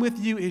time with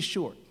you is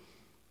short.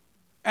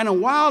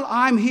 And while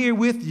I'm here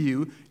with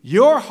you,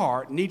 your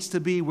heart needs to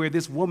be where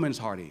this woman's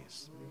heart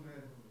is.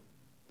 Amen.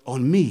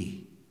 On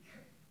me.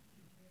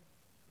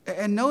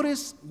 And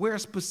notice where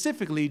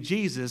specifically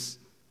Jesus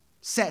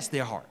sets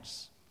their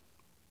hearts.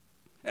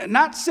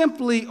 Not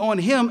simply on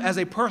him as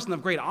a person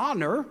of great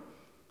honor,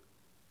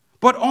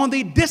 but on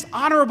the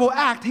dishonorable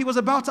act he was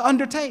about to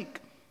undertake.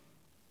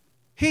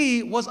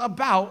 He was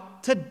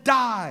about to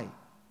die.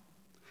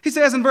 He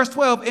says in verse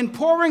 12, in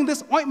pouring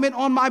this ointment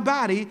on my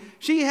body,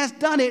 she has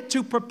done it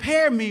to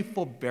prepare me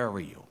for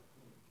burial.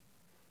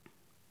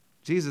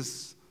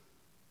 Jesus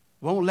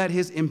won't let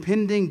his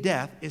impending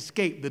death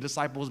escape the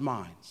disciples'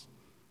 minds.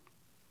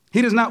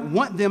 He does not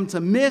want them to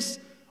miss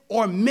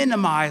or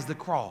minimize the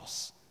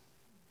cross,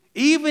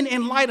 even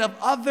in light of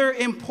other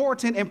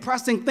important and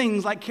pressing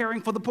things like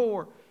caring for the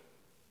poor.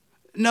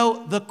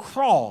 No, the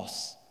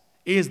cross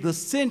is the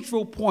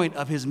central point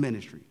of his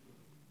ministry.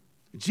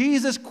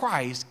 Jesus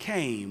Christ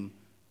came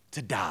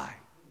to die.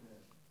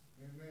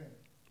 Amen.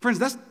 Friends,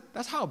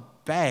 that's how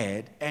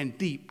bad and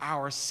deep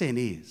our sin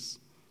is.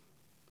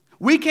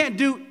 We can't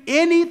do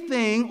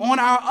anything on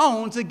our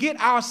own to get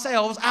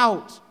ourselves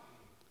out.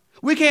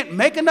 We can't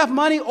make enough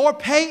money or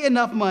pay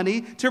enough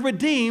money to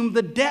redeem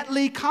the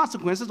deadly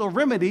consequences or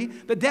remedy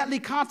the deadly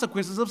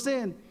consequences of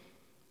sin.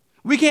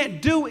 We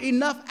can't do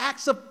enough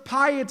acts of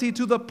piety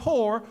to the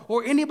poor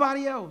or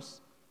anybody else.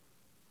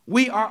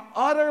 We are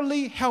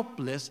utterly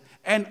helpless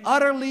and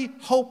utterly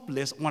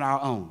hopeless on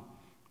our own.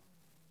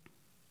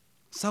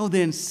 So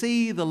then,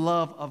 see the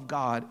love of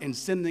God in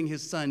sending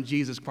his son,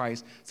 Jesus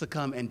Christ, to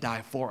come and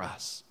die for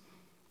us.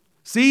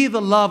 See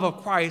the love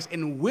of Christ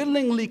in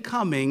willingly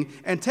coming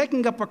and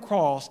taking up a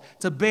cross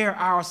to bear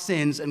our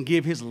sins and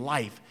give his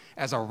life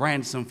as a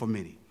ransom for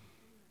many.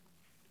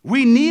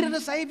 We needed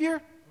a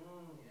Savior,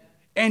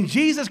 and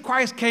Jesus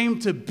Christ came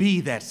to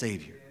be that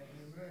Savior.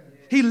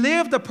 He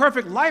lived a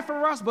perfect life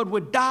for us, but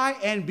would die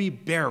and be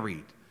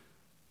buried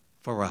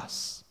for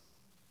us.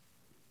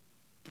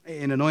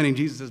 In anointing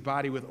Jesus'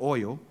 body with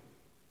oil,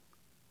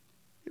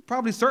 it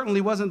probably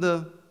certainly wasn't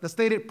the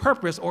stated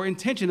purpose or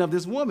intention of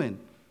this woman.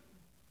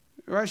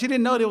 Right? She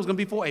didn't know that it was going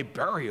to be for a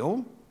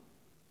burial.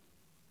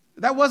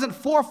 That wasn't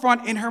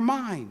forefront in her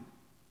mind.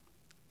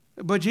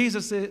 But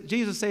Jesus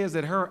says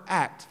that her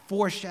act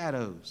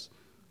foreshadows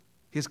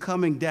his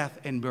coming death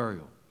and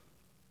burial,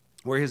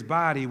 where his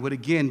body would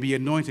again be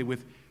anointed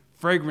with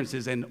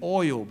fragrances and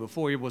oil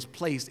before it was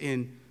placed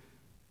into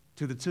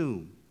the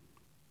tomb.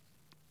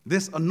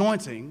 This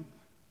anointing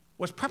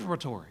was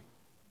preparatory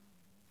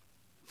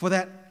for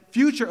that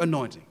future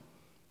anointing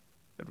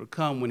that would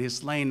come when his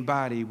slain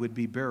body would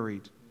be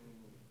buried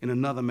in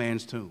another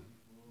man's tomb.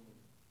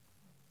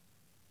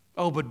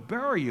 Oh, but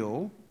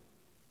burial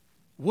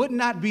would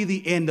not be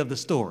the end of the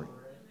story,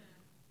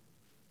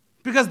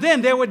 because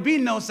then there would be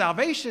no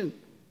salvation.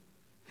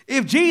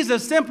 If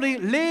Jesus simply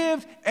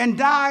lived and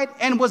died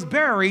and was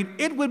buried,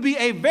 it would be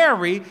a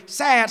very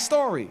sad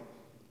story,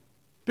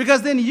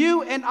 because then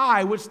you and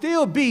I would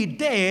still be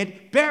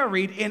dead,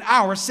 buried in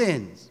our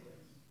sins.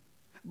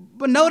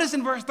 But notice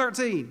in verse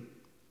 13,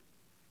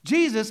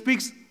 Jesus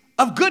speaks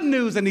of good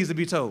news that needs to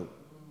be told,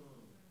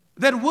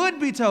 that would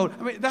be told.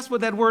 I mean, that's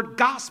what that word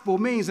gospel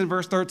means in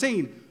verse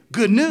 13,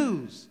 good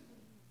news.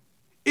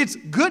 It's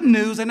good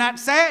news and not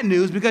sad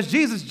news, because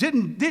Jesus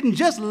didn't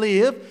just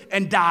live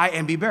and die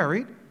and be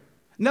buried.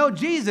 No,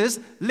 Jesus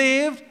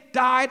lived,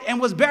 died,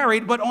 and was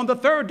buried, but on the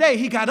third day,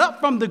 he got up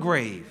from the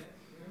grave.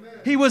 Amen.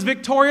 He was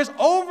victorious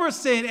over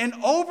sin and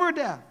over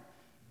death.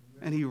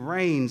 And he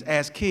reigns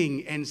as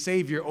King and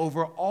Savior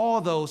over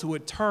all those who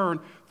would turn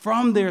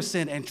from their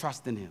sin and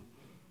trust in him.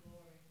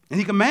 And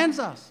he commands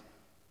us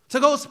to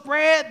go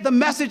spread the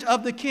message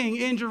of the King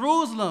in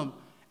Jerusalem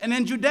and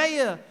in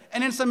Judea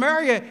and in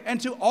Samaria and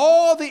to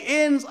all the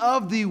ends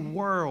of the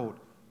world,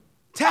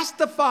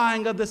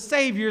 testifying of the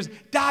Savior's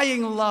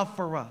dying love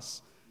for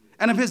us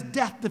and of his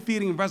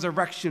death-defeating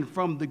resurrection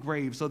from the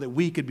grave, so that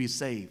we could be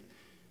saved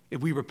if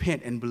we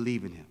repent and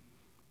believe in him,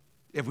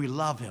 if we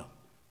love him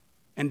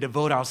and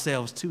devote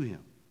ourselves to him.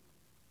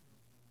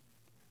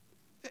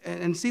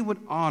 And see what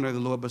honor the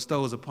Lord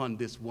bestows upon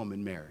this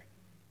woman, Mary,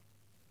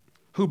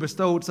 who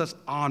bestowed such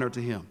honor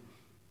to him,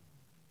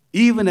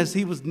 even as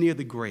he was near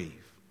the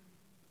grave.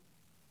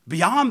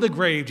 Beyond the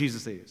grave,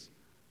 Jesus says,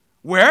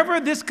 wherever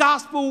this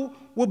gospel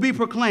will be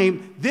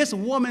proclaimed, this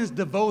woman's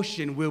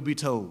devotion will be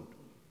told.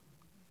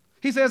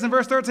 He says in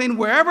verse 13,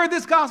 wherever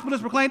this gospel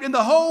is proclaimed in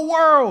the whole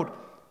world,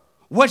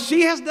 what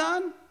she has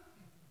done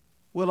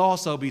will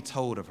also be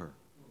told of her.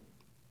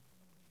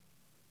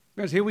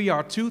 Because here we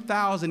are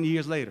 2,000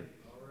 years later,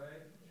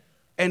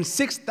 and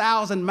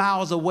 6,000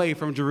 miles away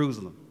from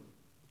Jerusalem,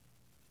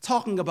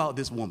 talking about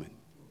this woman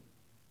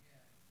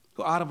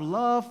who, out of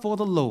love for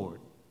the Lord,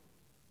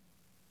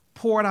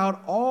 poured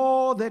out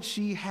all that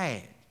she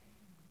had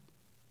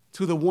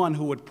to the one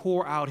who would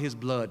pour out his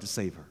blood to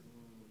save her.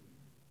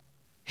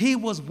 He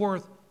was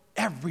worth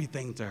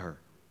everything to her.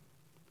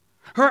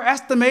 Her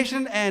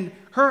estimation and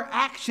her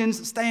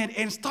actions stand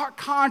in stark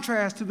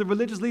contrast to the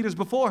religious leaders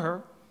before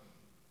her,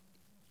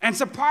 and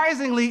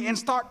surprisingly in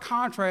stark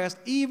contrast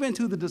even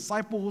to the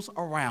disciples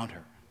around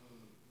her.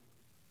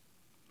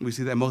 We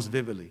see that most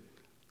vividly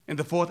in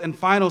the fourth and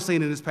final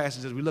scene in this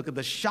passage as we look at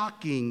the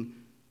shocking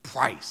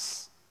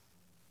price.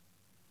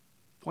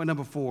 Point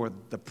number 4,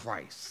 the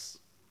price.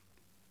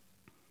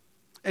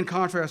 In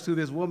contrast to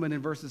this woman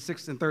in verses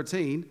 6 and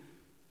 13,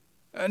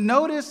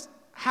 notice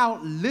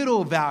how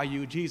little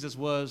value Jesus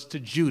was to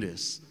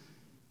Judas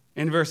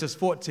in verses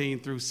 14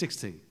 through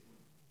 16.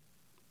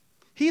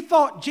 He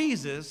thought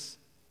Jesus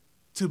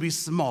to be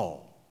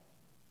small,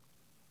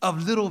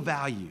 of little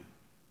value,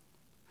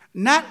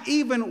 not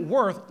even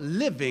worth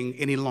living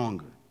any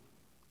longer.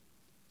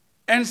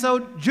 And so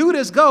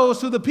Judas goes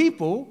to the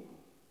people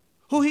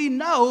who he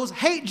knows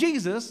hate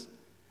Jesus,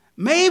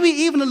 maybe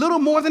even a little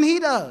more than he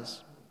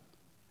does.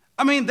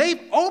 I mean, they've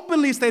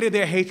openly stated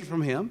their hatred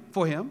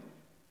for him.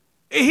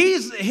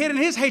 He's hidden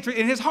his hatred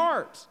in his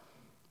heart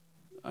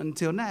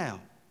until now.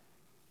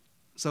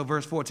 So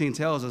verse 14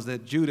 tells us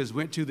that Judas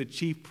went to the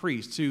chief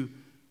priests, to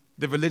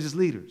the religious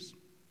leaders.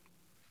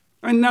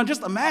 And now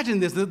just imagine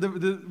this.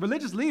 The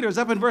religious leaders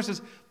up in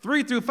verses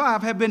 3 through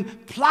 5 have been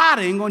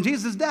plotting on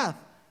Jesus' death.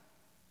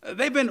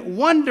 They've been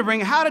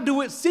wondering how to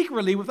do it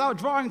secretly without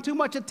drawing too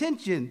much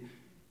attention.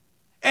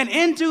 And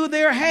into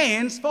their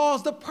hands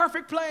falls the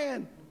perfect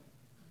plan.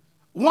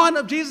 One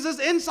of Jesus'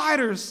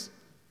 insiders,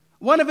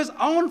 one of his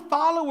own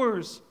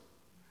followers.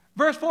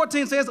 Verse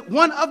 14 says,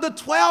 one of the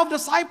 12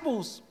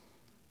 disciples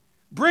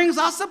brings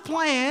us a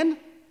plan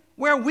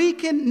where we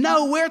can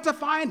know where to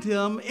find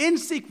him in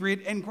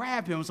secret and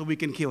grab him so we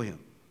can kill him.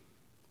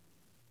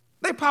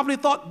 They probably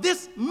thought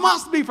this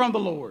must be from the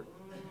Lord.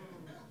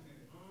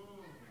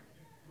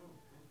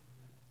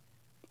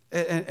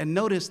 And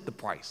notice the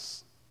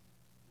price.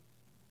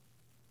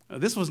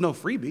 This was no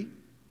freebie.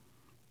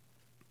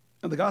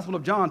 And the Gospel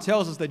of John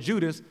tells us that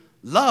Judas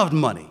loved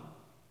money.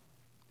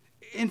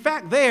 In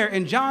fact, there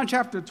in John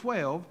chapter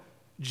 12,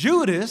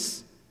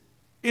 Judas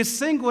is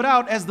singled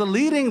out as the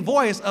leading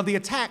voice of the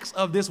attacks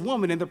of this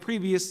woman in the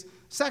previous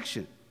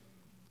section.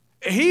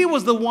 He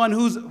was the one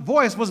whose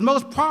voice was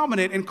most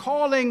prominent in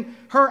calling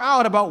her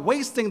out about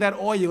wasting that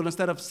oil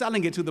instead of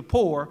selling it to the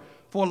poor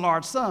for a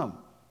large sum.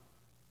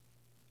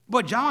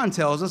 But John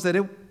tells us that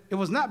it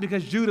was not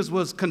because Judas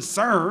was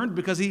concerned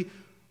because he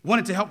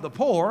wanted to help the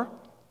poor,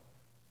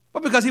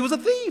 but because he was a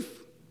thief.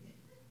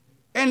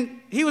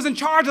 And he was in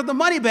charge of the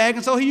money bag,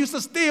 and so he used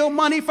to steal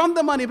money from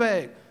the money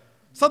bag.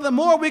 So the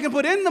more we can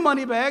put in the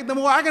money bag, the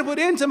more I can put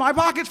into my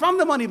pockets from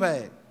the money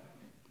bag.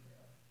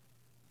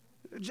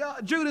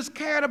 Judas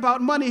cared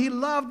about money. He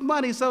loved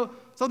money. So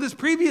this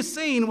previous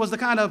scene was the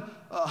kind of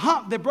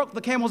hump that broke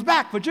the camel's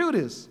back for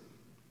Judas.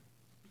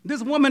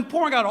 This woman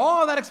pouring out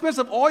all that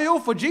expensive oil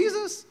for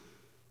Jesus,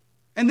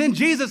 and then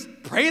Jesus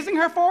praising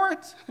her for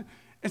it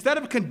instead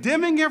of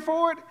condemning her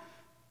for it,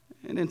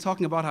 and then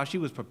talking about how she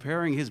was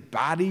preparing his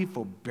body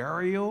for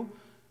burial.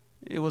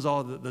 It was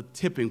all the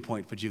tipping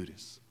point for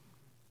Judas.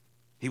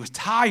 He was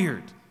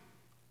tired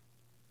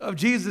of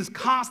Jesus'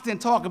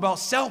 constant talk about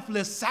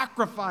selfless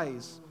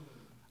sacrifice,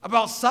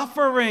 about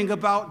suffering,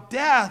 about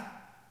death,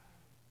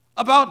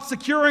 about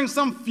securing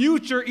some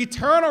future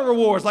eternal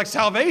rewards like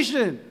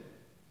salvation.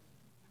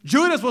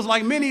 Judas was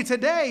like many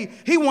today.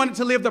 He wanted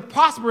to live the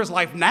prosperous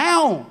life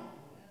now.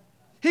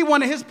 He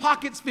wanted his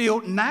pockets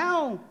filled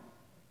now.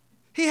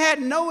 He had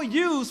no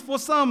use for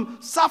some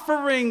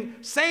suffering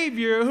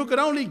Savior who could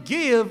only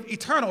give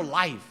eternal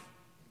life.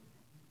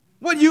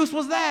 What use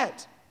was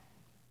that?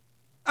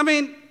 I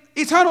mean,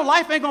 eternal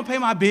life ain't going to pay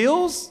my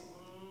bills.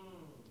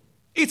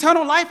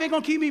 Eternal life ain't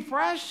going to keep me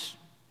fresh.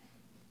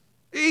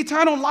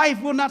 Eternal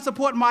life will not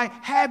support my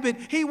habit.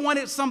 He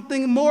wanted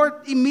something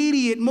more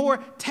immediate, more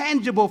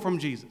tangible from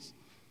Jesus.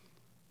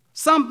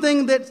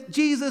 Something that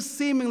Jesus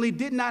seemingly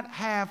did not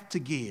have to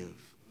give.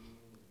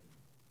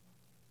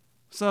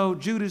 So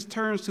Judas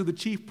turns to the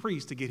chief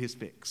priest to get his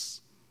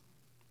fix.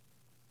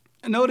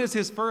 And notice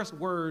his first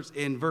words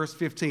in verse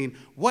 15,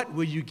 "What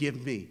will you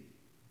give me?"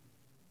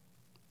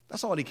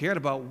 That's all he cared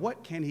about.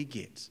 What can he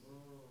get?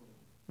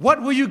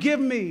 What will you give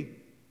me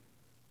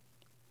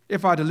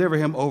if I deliver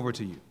him over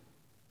to you?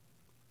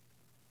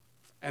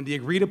 And the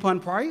agreed upon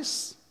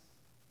price,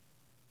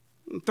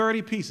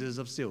 30 pieces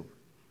of silver.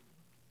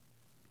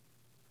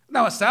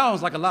 Now, it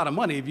sounds like a lot of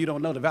money if you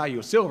don't know the value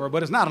of silver,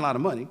 but it's not a lot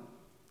of money.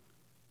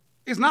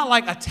 It's not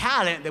like a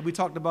talent that we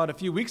talked about a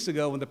few weeks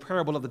ago in the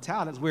parable of the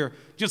talents, where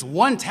just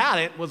one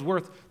talent was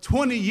worth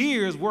 20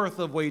 years' worth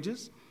of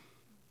wages.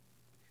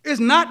 It's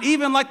not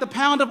even like the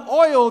pound of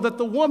oil that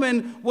the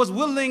woman was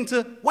willing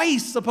to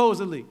waste,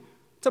 supposedly,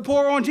 to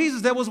pour on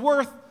Jesus that was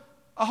worth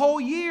a whole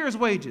year's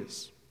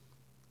wages.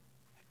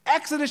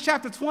 Exodus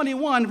chapter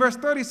 21, verse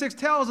 36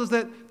 tells us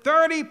that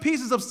 30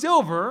 pieces of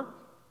silver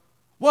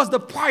was the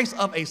price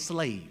of a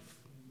slave.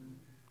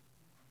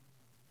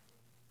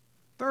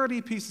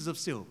 30 pieces of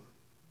silver.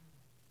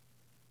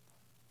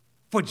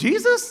 For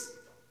Jesus?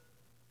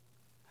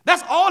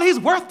 That's all he's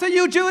worth to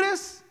you,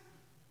 Judas?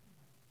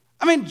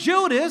 I mean,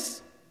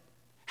 Judas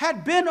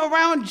had been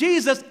around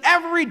Jesus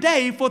every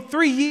day for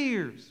 3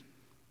 years.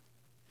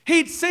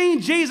 He'd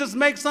seen Jesus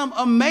make some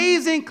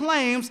amazing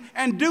claims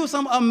and do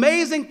some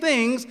amazing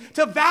things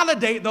to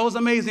validate those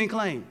amazing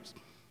claims.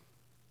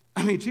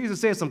 I mean,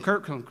 Jesus said some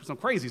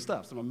crazy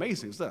stuff, some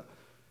amazing stuff.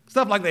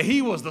 Stuff like that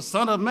he was the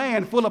Son of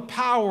Man, full of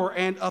power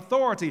and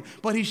authority,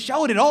 but he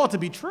showed it all to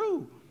be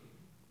true.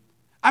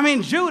 I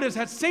mean, Judas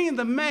had seen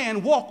the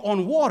man walk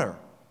on water.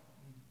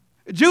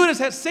 Judas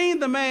had seen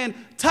the man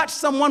touch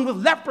someone with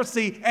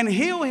leprosy and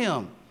heal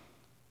him.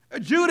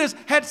 Judas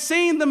had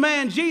seen the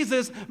man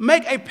Jesus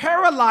make a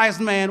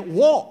paralyzed man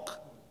walk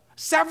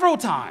several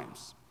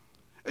times.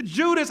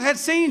 Judas had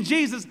seen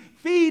Jesus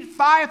feed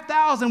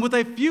 5,000 with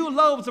a few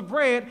loaves of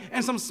bread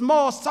and some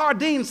small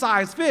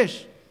sardine-sized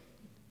fish,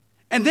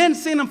 and then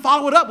seen him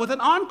follow it up with an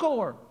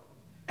encore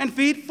and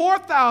feed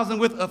 4,000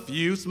 with a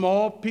few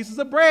small pieces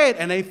of bread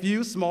and a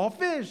few small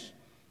fish.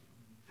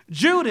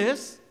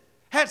 Judas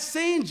had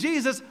seen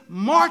Jesus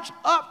march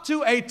up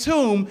to a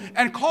tomb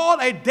and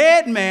call a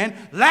dead man,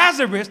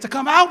 Lazarus, to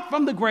come out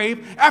from the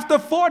grave after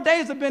 4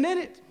 days of being in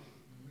it.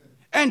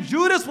 And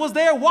Judas was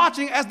there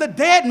watching as the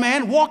dead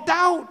man walked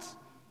out.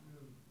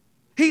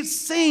 He'd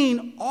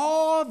seen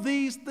all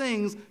these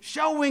things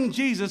showing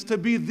Jesus to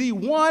be the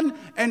one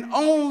and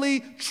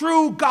only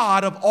true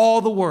God of all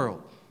the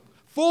world,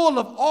 full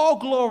of all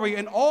glory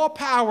and all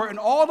power and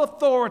all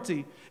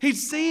authority. He'd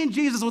seen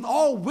Jesus with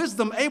all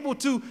wisdom, able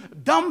to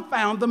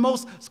dumbfound the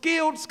most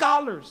skilled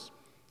scholars.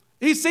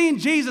 He's seen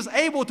Jesus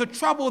able to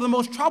trouble the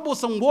most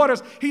troublesome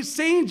waters. He's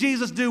seen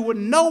Jesus do what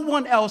no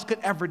one else could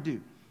ever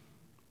do: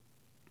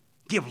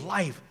 give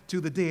life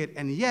to the dead.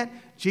 And yet,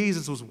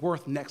 Jesus was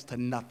worth next to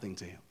nothing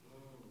to him.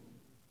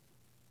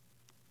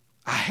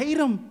 I hate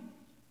him.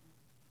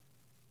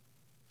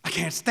 I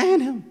can't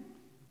stand him.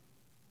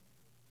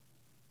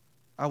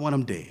 I want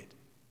him dead.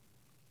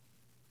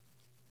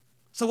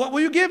 So what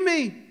will you give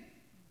me?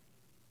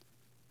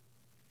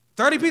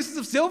 30 pieces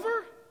of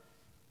silver?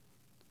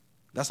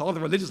 That's all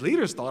the religious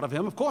leaders thought of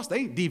him. Of course,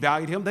 they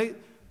devalued him. They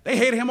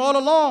hated him all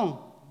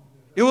along.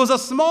 It was a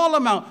small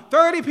amount,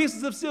 30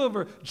 pieces of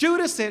silver.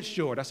 Judas said,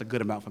 sure, that's a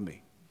good amount for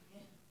me.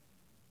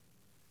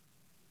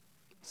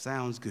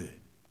 Sounds good.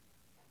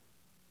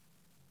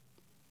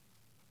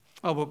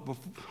 Oh, but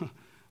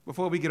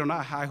before we get on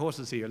our high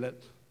horses here,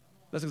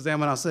 let's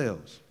examine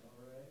ourselves.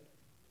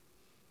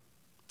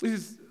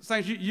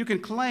 Saints, you can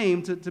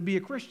claim to be a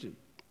Christian.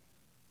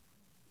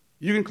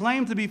 You can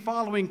claim to be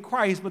following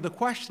Christ, but the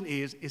question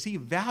is he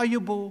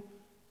valuable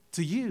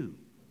to you?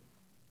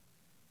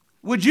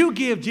 Would you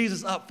give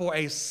Jesus up for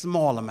a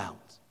small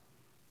amount?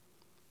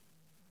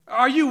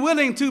 Are you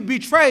willing to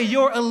betray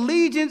your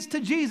allegiance to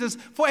Jesus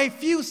for a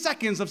few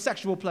seconds of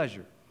sexual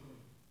pleasure?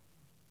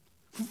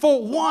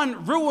 For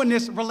one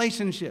ruinous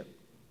relationship?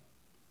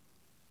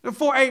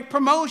 For a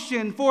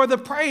promotion, for the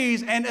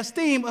praise and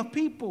esteem of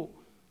people?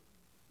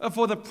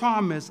 For the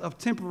promise of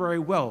temporary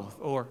wealth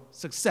or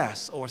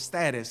success or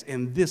status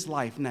in this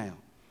life now?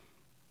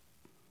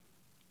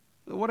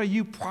 What are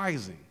you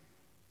prizing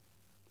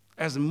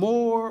as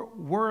more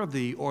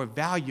worthy or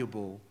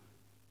valuable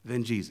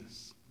than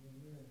Jesus?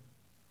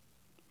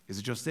 Is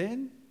it your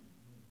sin?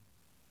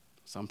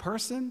 Some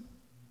person?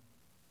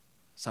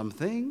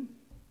 Something?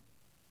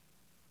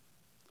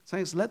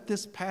 Saints, let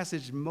this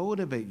passage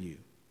motivate you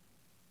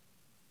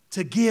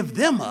to give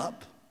them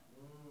up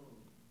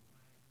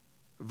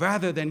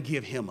rather than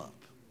give him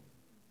up.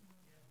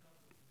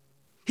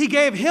 He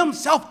gave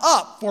himself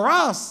up for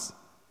us.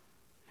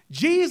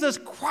 Jesus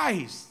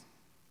Christ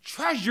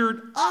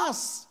treasured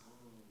us.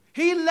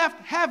 He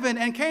left heaven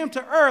and came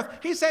to earth.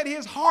 He set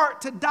his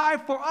heart to die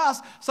for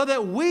us so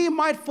that we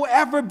might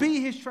forever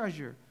be his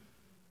treasure.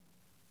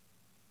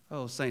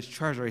 Oh, saints,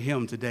 treasure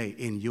him today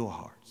in your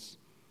hearts,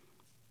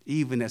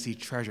 even as he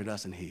treasured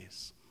us in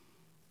his.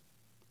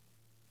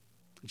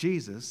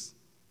 Jesus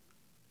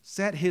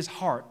set his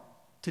heart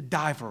to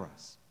die for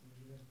us.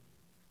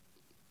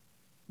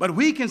 But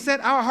we can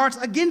set our hearts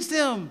against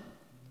him,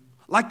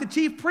 like the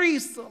chief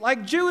priests,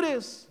 like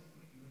Judas.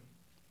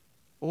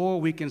 Or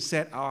we can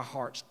set our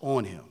hearts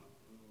on him,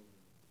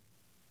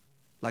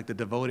 like the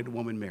devoted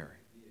woman Mary.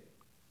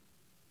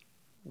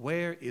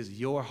 Where is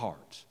your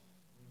heart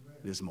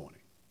this morning?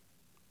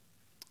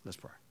 Let's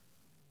pray.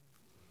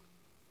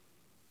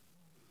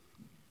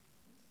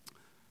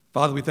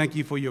 Father, we thank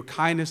you for your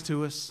kindness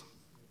to us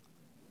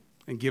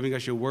and giving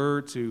us your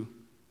word to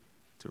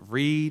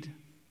read,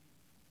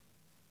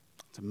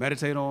 to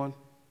meditate on,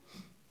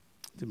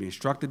 to be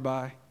instructed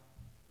by,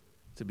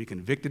 to be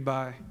convicted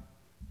by,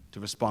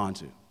 to respond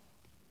to.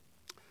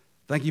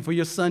 Thank you for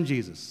your son,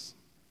 Jesus,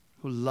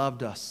 who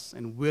loved us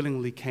and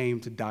willingly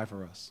came to die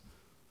for us,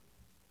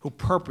 who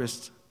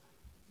purposed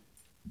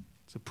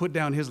to put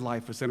down his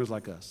life for sinners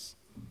like us.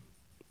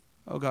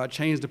 Oh God,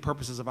 change the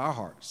purposes of our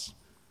hearts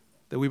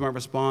that we might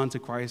respond to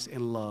Christ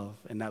in love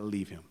and not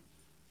leave him.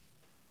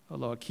 Oh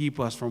Lord,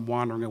 keep us from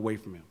wandering away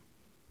from him.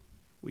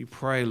 We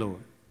pray,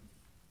 Lord,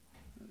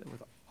 that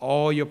with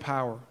all your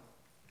power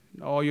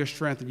and all your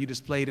strength that you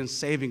displayed in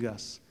saving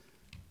us,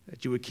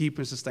 that you would keep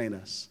and sustain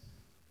us,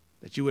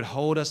 that you would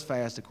hold us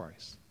fast to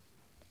Christ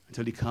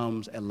until he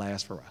comes at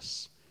last for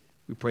us.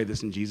 We pray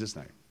this in Jesus'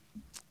 name.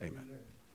 Amen.